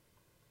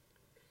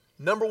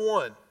 Number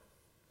one,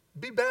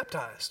 be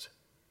baptized.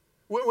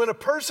 When a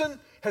person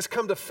has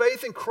come to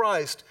faith in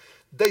Christ,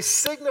 they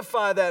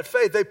signify that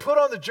faith. They put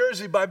on the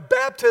jersey by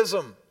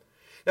baptism.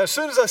 Now, as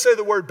soon as I say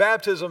the word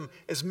baptism,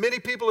 as many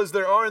people as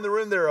there are in the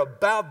room, there are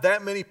about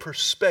that many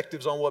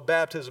perspectives on what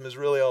baptism is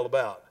really all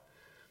about.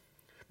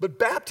 But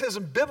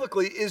baptism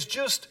biblically is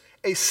just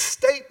a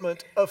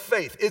statement of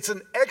faith. It's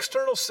an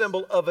external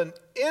symbol of an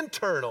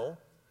internal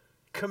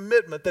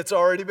commitment that's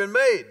already been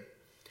made.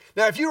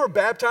 Now, if you were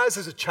baptized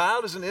as a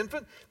child, as an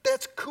infant,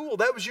 that's cool.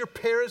 That was your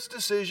parents'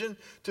 decision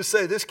to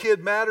say, this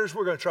kid matters.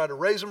 We're going to try to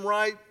raise him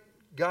right.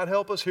 God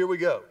help us. Here we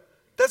go.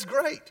 That's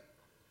great.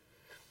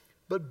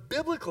 But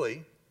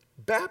biblically,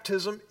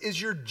 baptism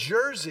is your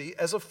jersey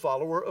as a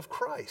follower of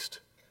Christ.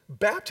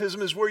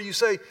 Baptism is where you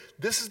say,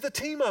 this is the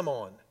team I'm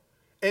on.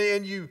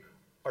 And you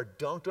are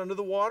dunked under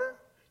the water.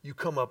 You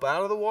come up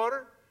out of the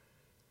water.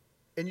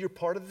 And you're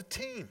part of the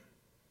team.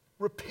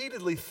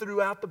 Repeatedly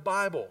throughout the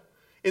Bible.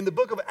 In the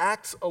book of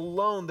Acts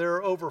alone, there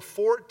are over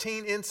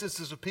 14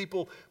 instances of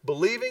people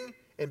believing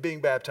and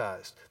being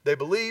baptized. They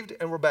believed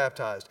and were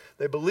baptized.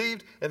 They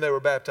believed and they were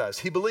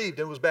baptized. He believed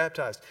and was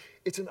baptized.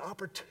 It's an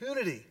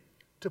opportunity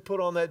to put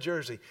on that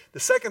jersey. The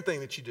second thing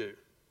that you do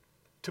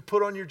to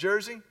put on your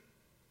jersey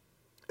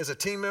as a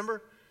team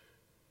member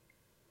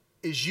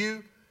is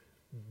you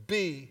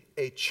be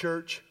a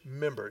church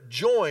member.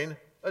 Join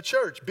a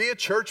church. Be a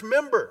church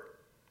member.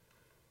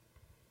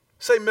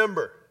 Say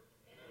member.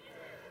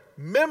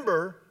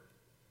 Member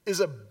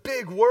is a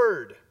big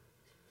word.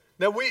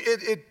 Now,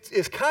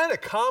 it's kind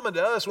of common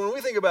to us. When we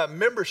think about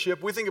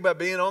membership, we think about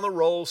being on the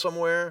roll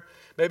somewhere,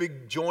 maybe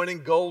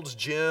joining Gold's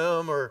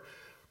Gym or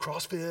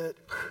CrossFit,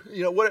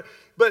 whatever.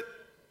 But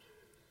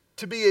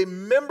to be a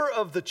member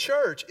of the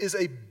church is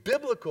a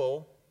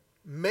biblical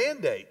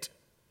mandate.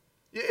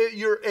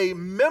 You're a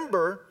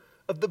member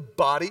of the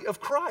body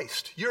of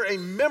Christ. You're a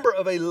member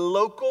of a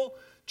local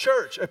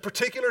church, a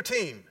particular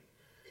team.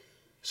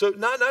 So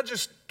not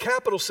just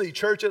capital C,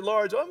 church at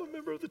large. I'm a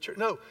member of the church.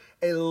 No,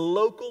 a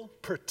local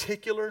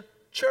particular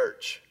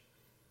church.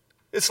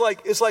 It's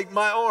like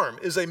my arm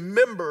is a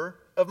member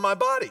of my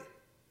body.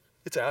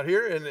 It's out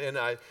here, and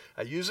I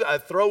use it. I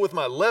throw with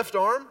my left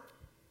arm,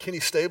 Kenny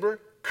Stabler.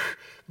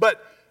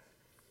 But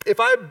if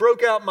I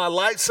broke out my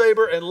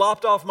lightsaber and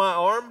lopped off my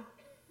arm,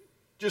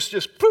 just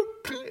poof,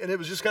 and it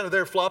was just kind of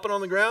there flopping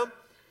on the ground,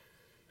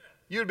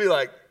 you'd be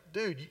like,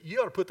 dude,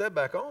 you ought to put that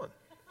back on.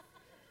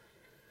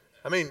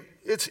 I mean,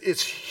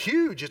 it's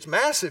huge. It's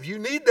massive. You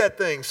need that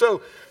thing.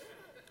 So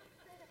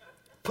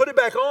put it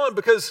back on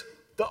because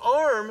the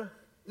arm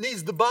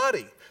needs the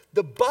body.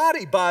 The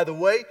body, by the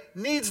way,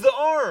 needs the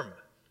arm.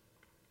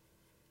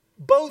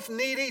 Both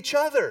need each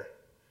other.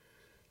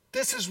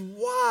 This is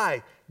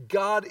why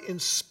God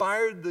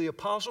inspired the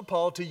Apostle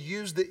Paul to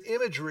use the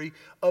imagery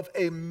of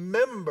a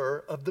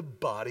member of the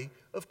body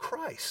of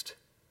Christ.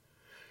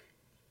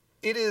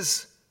 It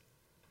is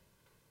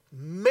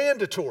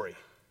mandatory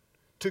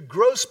to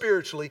grow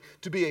spiritually,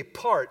 to be a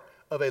part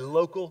of a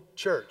local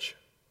church.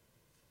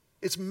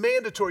 It's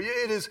mandatory.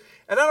 It is,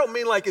 and I don't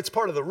mean like it's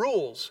part of the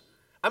rules.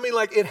 I mean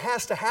like it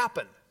has to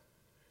happen.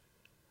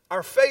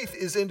 Our faith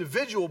is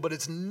individual, but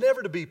it's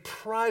never to be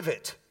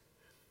private.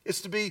 It's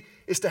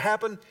to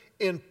happen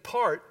in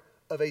part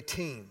of a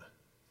team.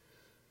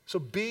 So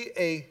be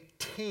a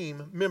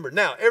team member.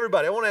 Now,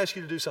 everybody, I want to ask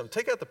you to do something.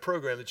 Take out the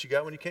program that you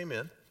got when you came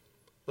in.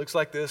 Looks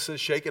like this.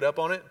 Says shake it up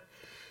on it.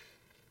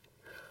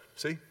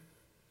 See?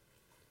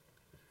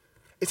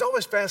 It's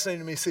always fascinating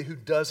to me to see who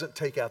doesn't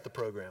take out the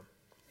program.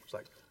 It's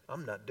like,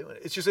 I'm not doing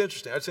it. It's just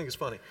interesting. I just think it's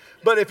funny.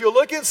 But if you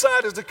look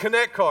inside is the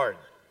Connect card.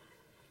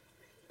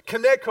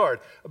 Connect card.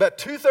 About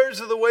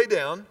 2/3 of the way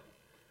down,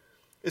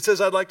 it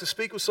says, I'd like to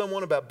speak with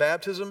someone about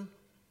baptism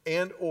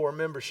and or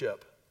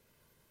membership.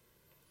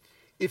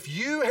 If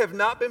you have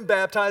not been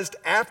baptized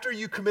after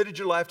you committed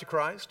your life to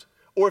Christ,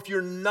 or if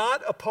you're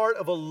not a part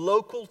of a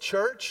local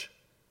church,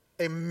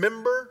 a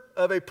member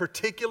of a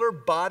particular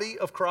body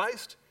of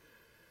Christ,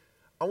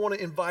 I want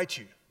to invite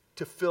you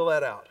to fill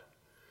that out.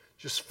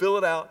 Just fill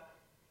it out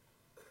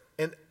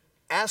and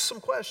ask some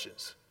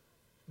questions.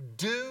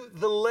 Do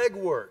the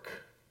legwork.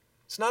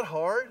 It's not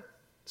hard.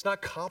 It's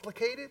not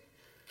complicated.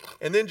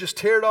 And then just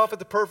tear it off at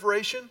the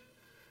perforation.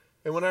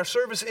 And when our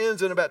service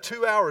ends in about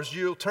 2 hours,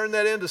 you'll turn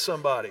that into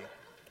somebody.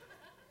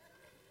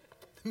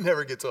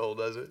 Never gets old,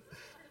 does it?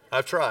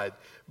 I've tried.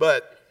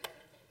 But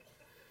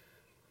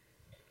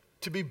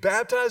to be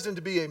baptized and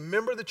to be a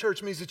member of the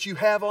church means that you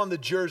have on the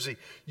jersey.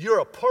 You're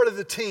a part of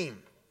the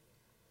team.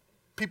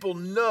 People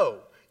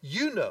know,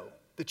 you know,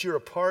 that you're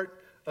a part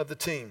of the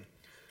team.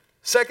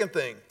 Second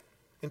thing,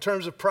 in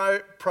terms of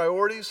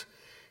priorities,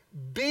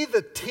 be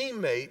the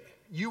teammate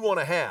you want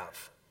to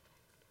have.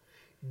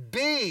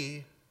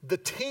 be the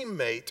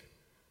teammate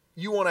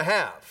you want to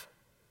have.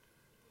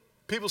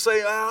 People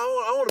say,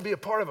 I want to be a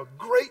part of a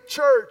great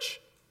church.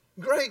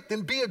 Great,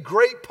 then be a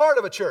great part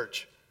of a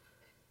church.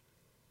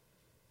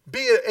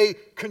 Be a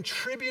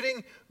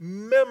contributing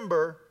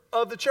member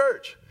of the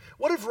church.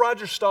 What if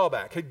Roger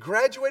Staubach had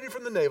graduated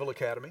from the Naval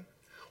Academy,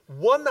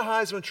 won the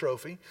Heisman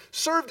Trophy,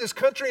 served his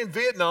country in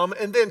Vietnam,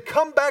 and then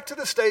come back to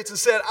the States and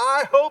said,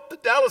 I hope the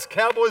Dallas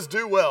Cowboys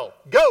do well.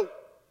 Go.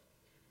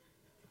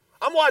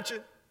 I'm watching.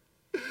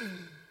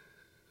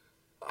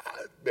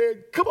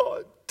 Man, come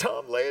on,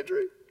 Tom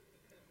Landry.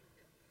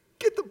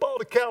 Get the ball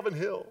to Calvin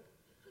Hill.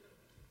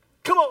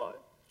 Come on.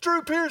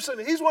 Drew Pearson,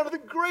 he's one of the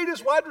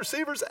greatest wide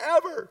receivers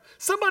ever.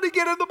 Somebody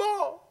get him the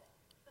ball.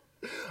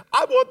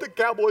 I want the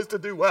Cowboys to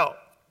do well.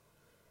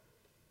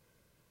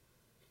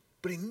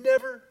 But he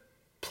never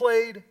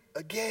played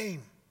a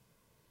game.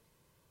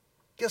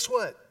 Guess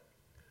what?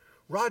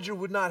 Roger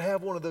would not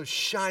have one of those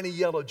shiny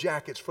yellow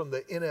jackets from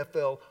the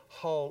NFL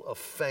Hall of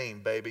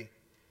Fame, baby.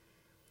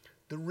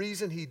 The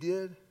reason he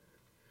did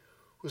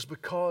was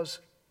because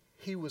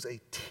he was a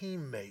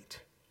teammate.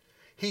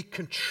 He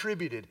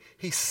contributed,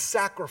 he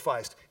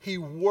sacrificed, he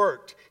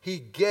worked, he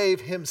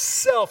gave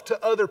himself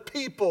to other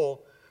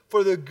people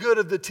for the good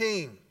of the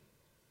team.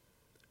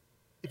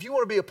 If you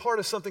want to be a part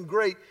of something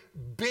great,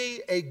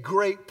 be a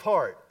great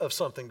part of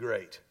something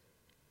great.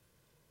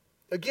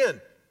 Again,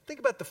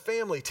 think about the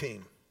family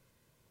team.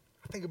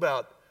 I think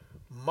about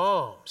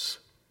moms.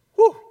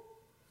 Whew,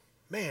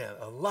 man,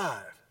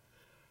 alive.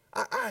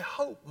 I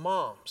hope,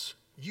 moms,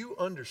 you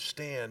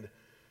understand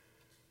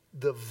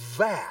the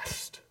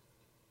vast,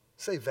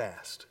 say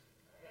vast.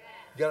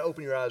 You got to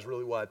open your eyes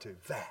really wide too.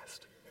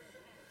 Vast.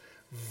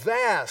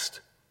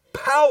 Vast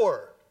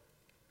power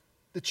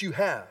that you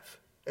have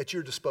at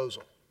your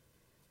disposal.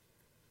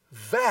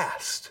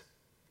 Vast.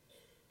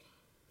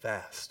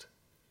 Vast.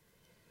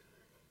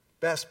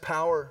 Vast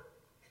power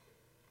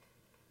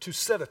to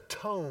set a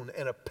tone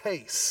and a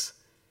pace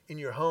in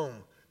your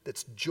home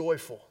that's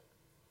joyful,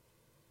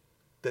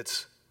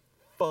 that's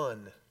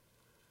fun,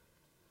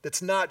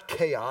 that's not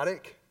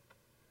chaotic.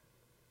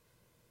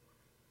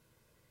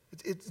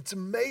 It's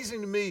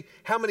amazing to me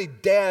how many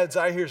dads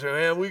I hear say,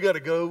 man, we got to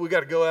go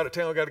out of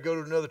town, we got to go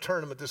to another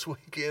tournament this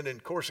weekend in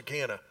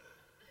Corsicana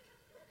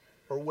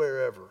or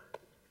wherever.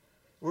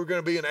 We're going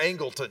to be in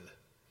Angleton.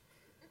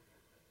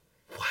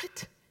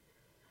 What?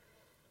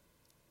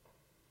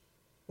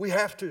 We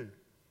have to.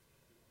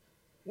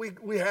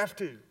 We have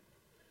to.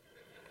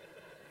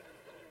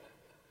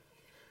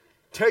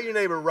 Tell your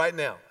neighbor right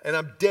now, and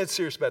I'm dead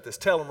serious about this,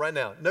 tell them right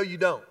now, no you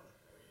don't.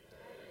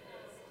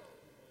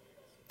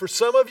 For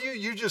some of you,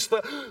 you just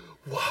thought,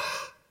 wow.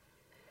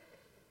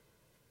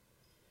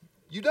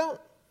 You don't.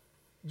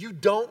 You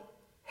don't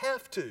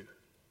have to.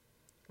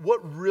 What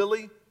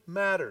really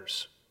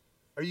matters?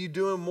 Are you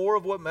doing more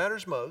of what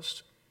matters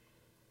most?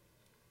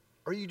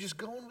 Or are you just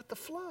going with the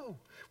flow?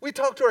 We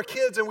talk to our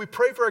kids and we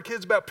pray for our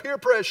kids about peer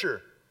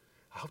pressure.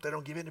 I hope they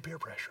don't give in to peer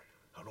pressure.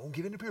 I don't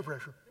give in to peer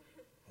pressure.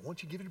 I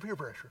want you to give in to peer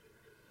pressure.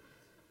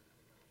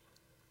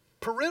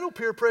 Parental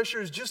peer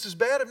pressure is just as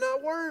bad, if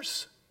not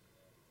worse.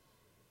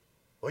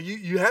 Well,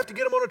 you have to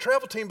get them on a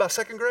travel team by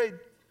second grade.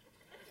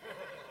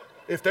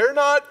 If they're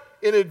not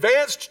in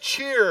advanced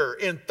cheer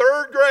in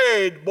third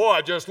grade,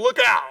 boy, just look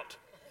out.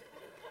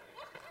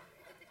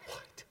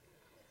 What?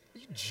 Are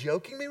you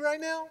joking me right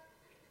now?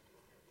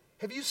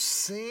 Have you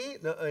seen?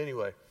 No,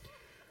 anyway.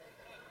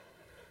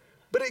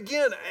 But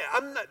again,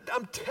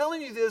 I'm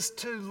telling you this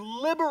to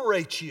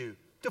liberate you,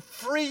 to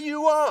free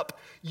you up.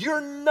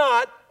 You're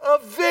not a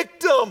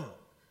victim.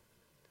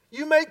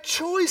 You make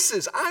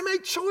choices. I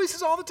make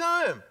choices all the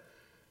time.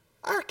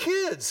 Our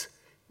kids,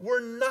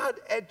 we're not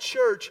at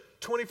church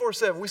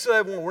 24/7. We still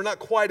have one. We're not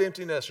quite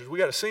empty nesters. We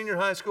got a senior in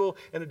high school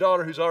and a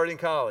daughter who's already in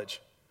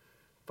college.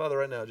 Father,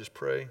 right now, just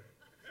pray.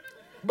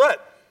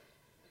 But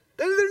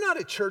they're not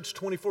at church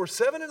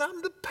 24/7, and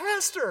I'm the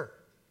pastor.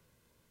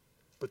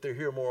 But they're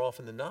here more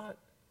often than not.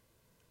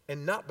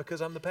 And not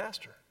because I'm the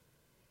pastor.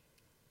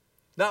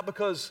 Not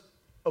because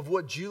of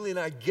what Julie and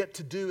I get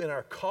to do in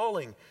our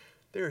calling.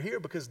 They're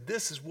here because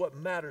this is what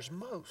matters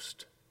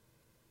most.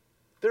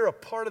 They're a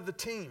part of the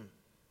team.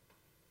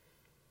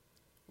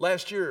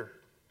 Last year,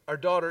 our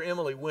daughter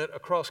Emily went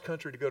across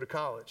country to go to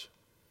college.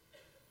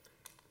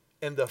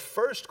 And the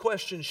first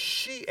question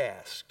she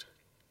asked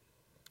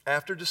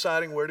after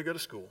deciding where to go to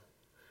school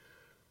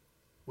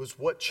was,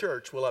 what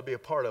church will I be a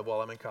part of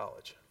while I'm in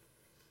college?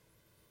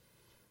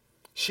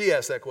 She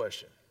asked that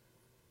question.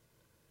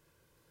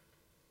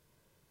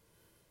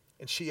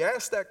 And she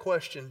asked that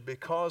question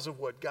because of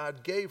what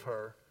God gave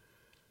her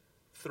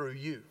through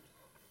you.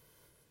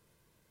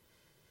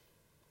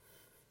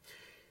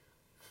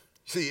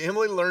 See,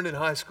 Emily learned in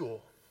high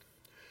school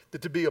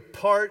that to be a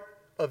part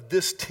of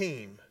this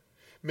team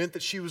meant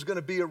that she was going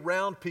to be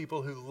around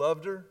people who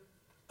loved her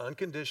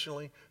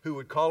unconditionally, who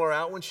would call her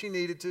out when she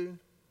needed to.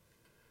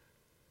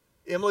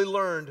 Emily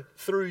learned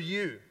through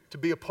you to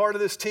be a part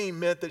of this team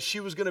meant that she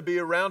was going to be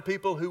around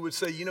people who would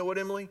say, you know what,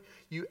 Emily?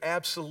 You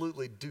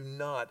absolutely do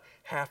not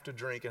have to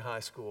drink in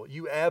high school.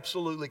 You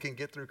absolutely can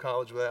get through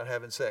college without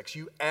having sex.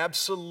 You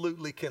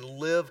absolutely can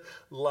live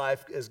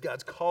life as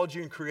God's called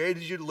you and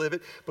created you to live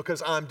it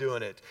because I'm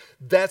doing it.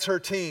 That's her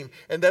team,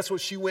 and that's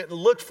what she went and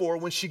looked for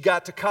when she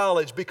got to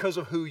college because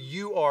of who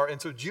you are.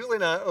 And so Julie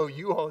and I owe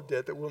you all a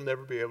debt that we'll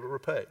never be able to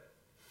repay.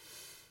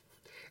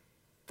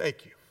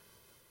 Thank you.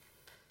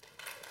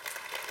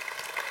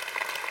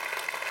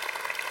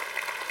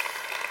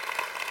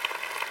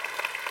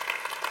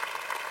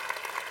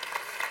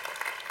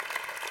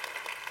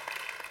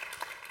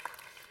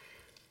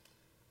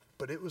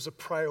 But it was a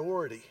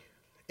priority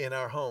in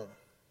our home.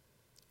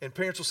 And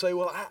parents will say,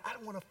 well, I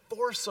don't want to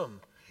force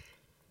them.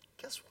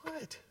 Guess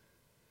what?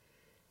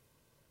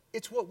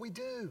 It's what we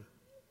do.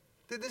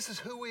 This is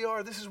who we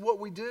are. This is what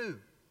we do.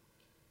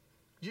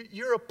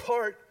 You're a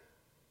part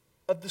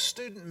of the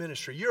student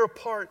ministry. You're a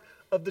part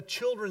of the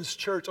children's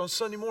church on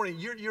Sunday morning.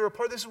 You're a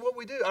part. This is what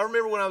we do. I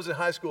remember when I was in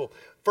high school,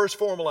 first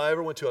formal I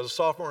ever went to, I was a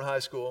sophomore in high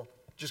school,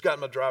 just got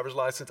my driver's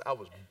license. I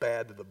was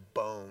bad to the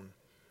bone.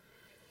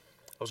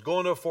 I was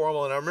going to a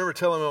formal, and I remember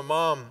telling my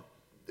mom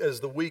as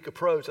the week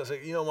approached, I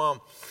said, you know,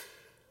 Mom,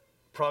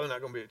 probably not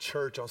going to be at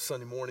church on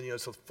Sunday morning. You know,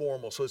 it's a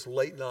formal, so it's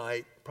late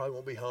night. Probably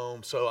won't be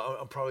home, so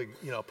I'm probably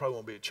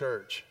won't be at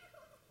church.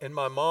 And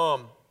my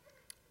mom,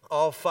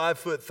 all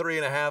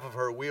 5'3.5" of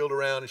her, wheeled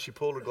around, and she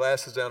pulled her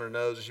glasses down her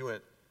nose, and she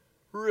went,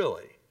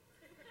 really?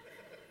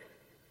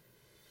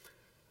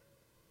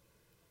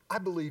 I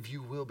believe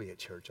you will be at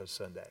church on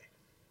Sunday.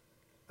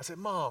 I said,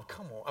 Mom,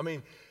 come on. I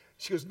mean,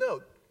 she goes,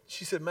 no.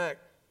 She said, Mac,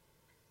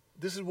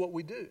 this is what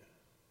we do.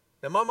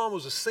 Now, my mom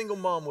was a single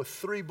mom with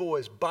 3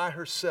 boys by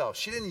herself.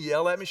 She didn't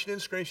yell at me. She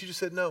didn't scream. She just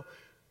said, no,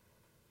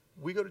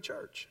 we go to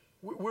church.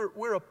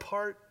 We're a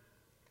part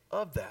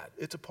of that.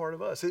 It's a part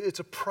of us. It's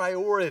a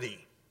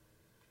priority.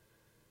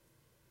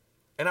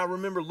 And I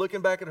remember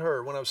looking back at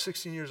her when I was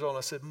 16 years old, and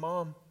I said,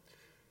 Mom,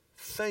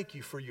 thank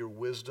you for your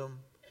wisdom.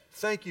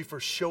 Thank you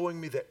for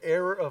showing me the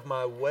error of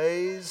my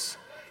ways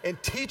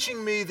and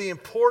teaching me the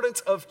importance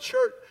of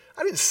church.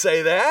 I didn't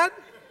say that.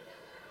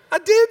 I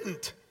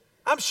didn't.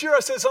 I'm sure I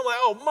said something like,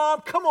 oh,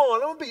 Mom, come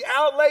on, I'm going to be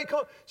out late.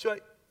 Come on. She's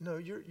like, no,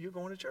 you're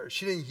going to church.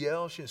 She didn't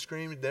yell. She didn't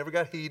scream. Never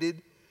got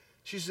heated.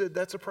 She said,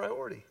 that's a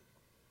priority.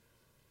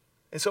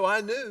 And so I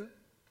knew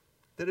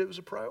that it was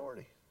a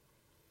priority.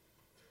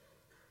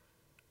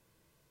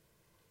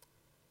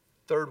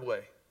 Third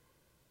way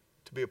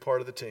to be a part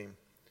of the team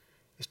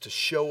is to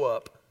show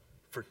up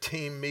for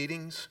team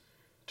meetings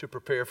to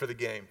prepare for the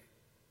game.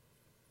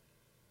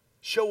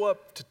 Show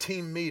up to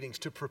team meetings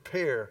to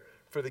prepare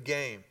for the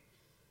game.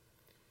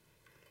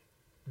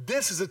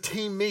 This is a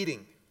team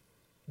meeting.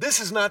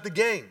 This is not the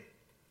game.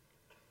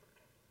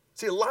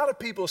 See, a lot of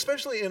people,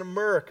 especially in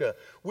America,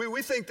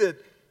 we think that,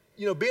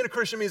 you know, being a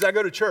Christian means I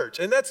go to church.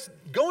 And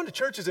going to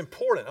church is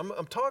important.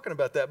 I'm talking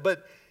about that.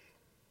 But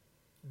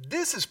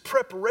this is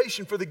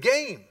preparation for the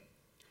game.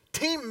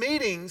 Team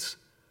meetings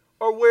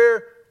are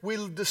where we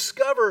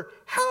discover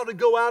how to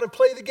go out and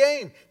play the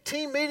game.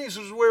 Team meetings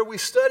is where we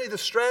study the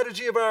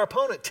strategy of our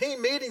opponent.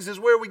 Team meetings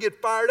is where we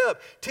get fired up.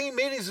 Team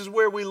meetings is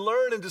where we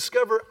learn and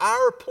discover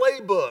our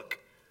playbook.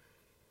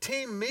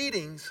 Team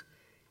meetings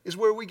is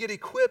where we get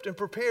equipped and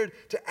prepared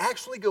to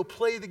actually go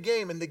play the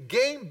game. And the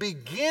game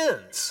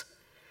begins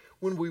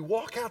when we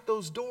walk out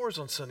those doors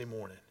on Sunday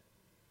morning.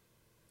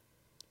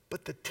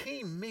 But the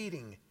team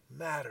meeting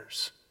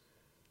matters.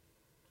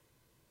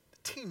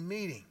 The team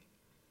meeting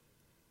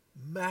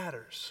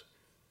matters.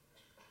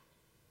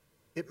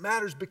 It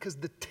matters because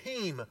the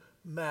team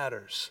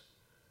matters.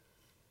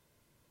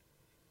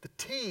 The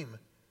team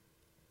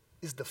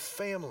is the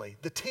family.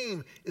 The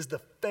team is the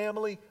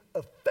family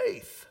of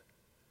faith.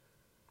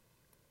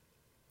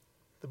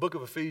 The book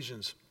of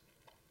Ephesians,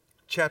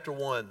 chapter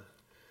 1,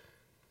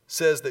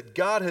 says that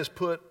God has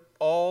put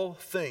all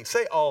things,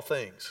 say all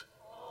things.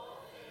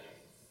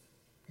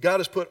 God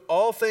has put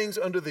all things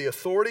under the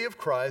authority of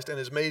Christ and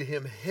has made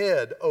him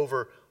head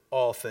over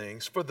all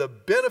things for the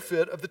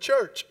benefit of the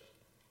church.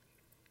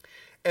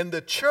 And the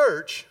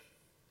church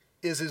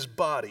is his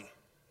body.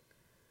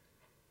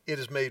 It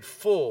is made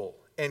full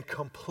and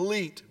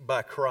complete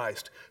by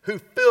Christ, who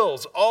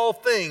fills all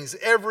things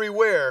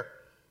everywhere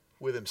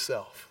with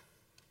himself.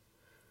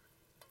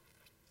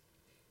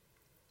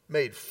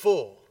 Made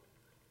full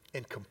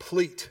and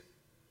complete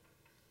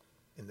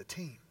in the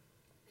team.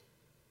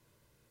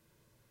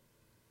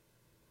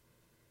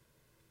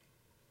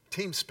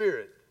 Team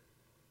spirit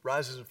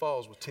rises and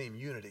falls with team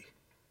unity.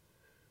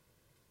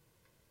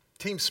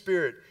 Team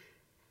spirit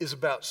is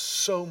about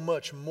so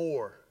much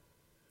more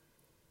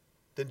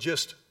than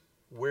just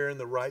wearing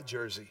the right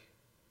jersey.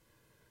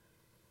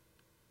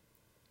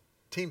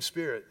 Team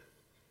spirit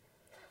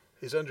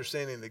is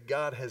understanding that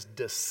God has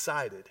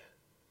decided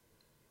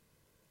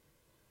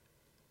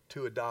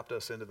to adopt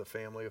us into the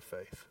family of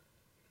faith.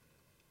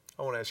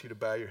 I want to ask you to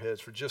bow your heads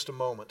for just a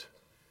moment.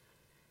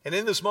 And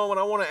in this moment,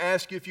 I want to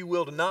ask you, if you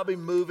will, to not be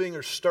moving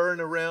or stirring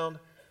around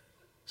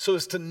so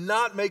as to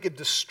not make a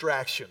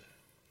distraction.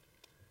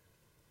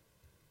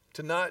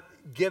 to not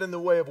get in the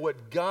way of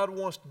what God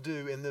wants to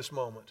do in this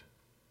moment.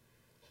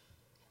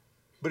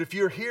 But if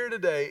you're here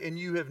today and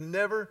you have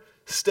never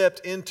stepped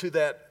into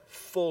that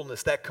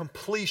fullness, that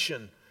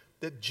completion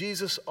that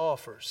Jesus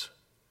offers,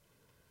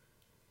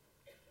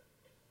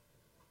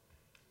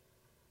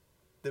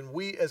 then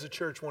we as a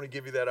church want to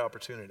give you that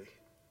opportunity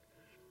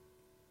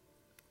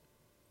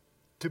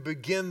to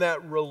begin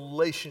that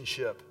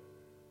relationship,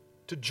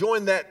 to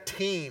join that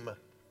team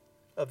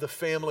of the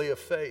family of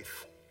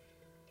faith,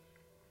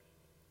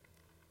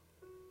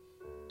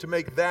 to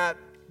make that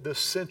the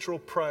central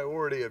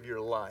priority of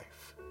your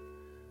life.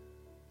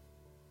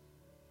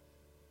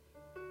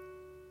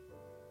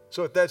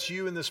 So if that's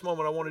you in this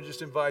moment, I want to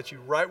just invite you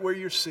right where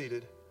you're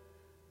seated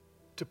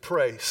to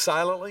pray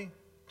silently.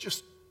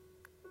 Just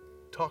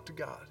talk to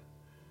God.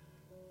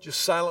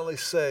 Just silently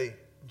say,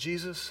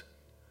 Jesus,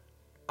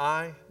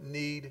 I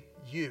need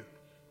you.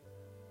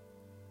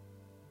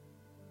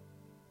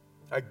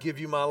 I give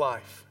you my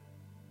life.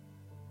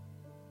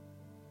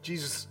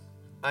 Jesus,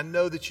 I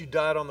know that you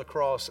died on the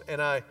cross,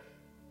 and I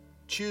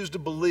choose to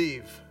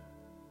believe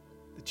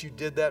that you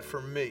did that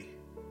for me.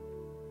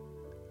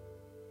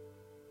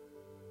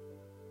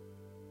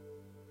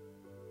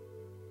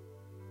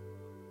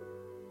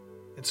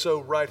 And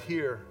so right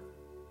here,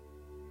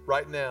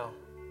 right now,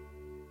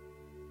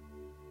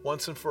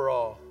 once and for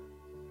all,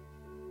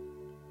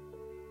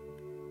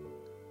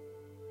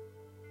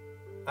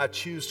 I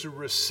choose to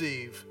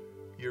receive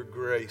your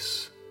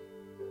grace.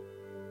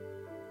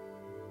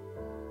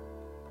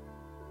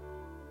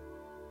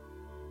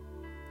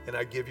 And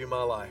I give you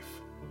my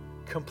life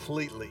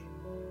completely,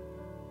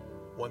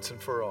 once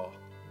and for all.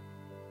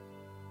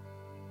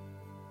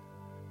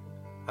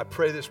 I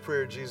pray this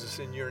prayer, Jesus,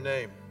 in your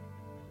name.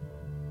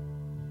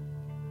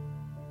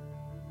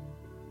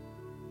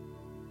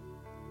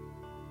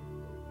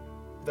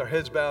 With our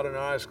heads bowed and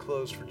our eyes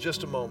closed for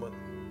just a moment.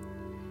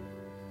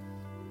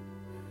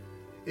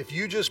 If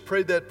you just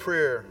prayed that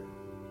prayer,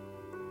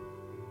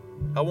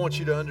 I want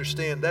you to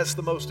understand that's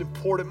the most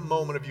important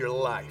moment of your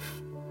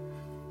life.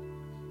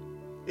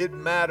 It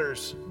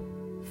matters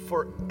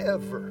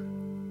forever.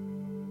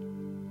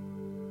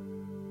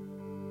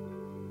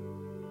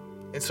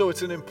 And so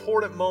it's an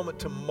important moment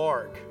to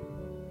mark,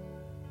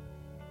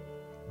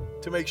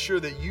 to make sure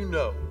that you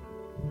know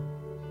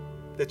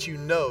that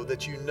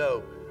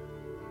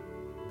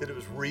it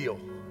was real.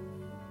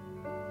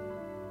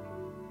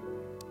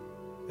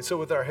 And so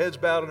with our heads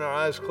bowed and our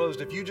eyes closed,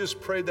 if you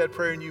just prayed that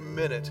prayer and you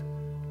meant it,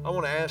 I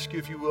want to ask you,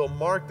 if you will,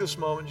 mark this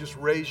moment, just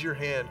raise your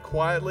hand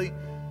quietly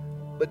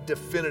but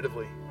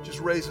definitively. Just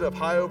raise it up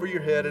high over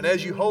your head. And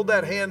as you hold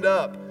that hand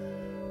up,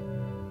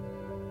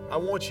 I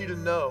want you to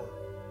know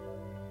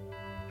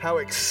how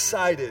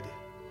excited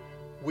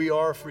we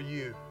are for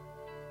you,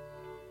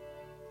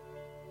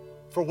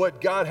 for what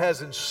God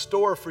has in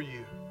store for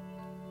you.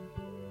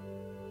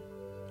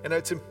 And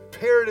it's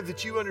imperative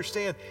that you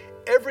understand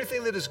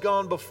everything that has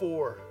gone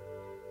before,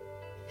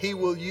 He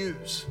will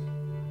use.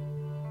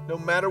 No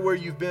matter where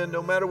you've been,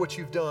 no matter what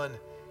you've done,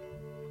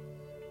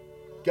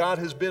 God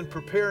has been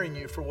preparing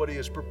you for what He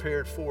has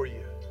prepared for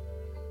you.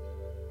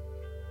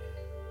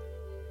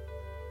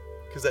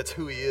 Because that's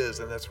who He is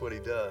and that's what He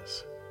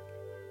does.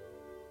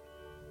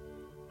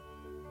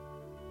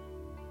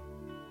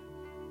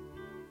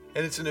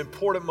 And it's an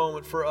important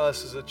moment for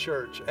us as a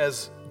church,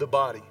 as the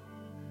body.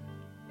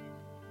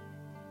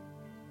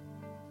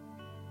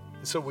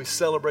 And so we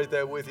celebrate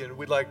that with you. And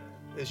we'd like,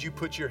 as you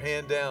put your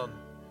hand down,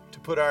 to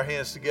put our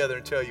hands together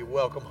and tell you,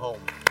 welcome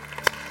home.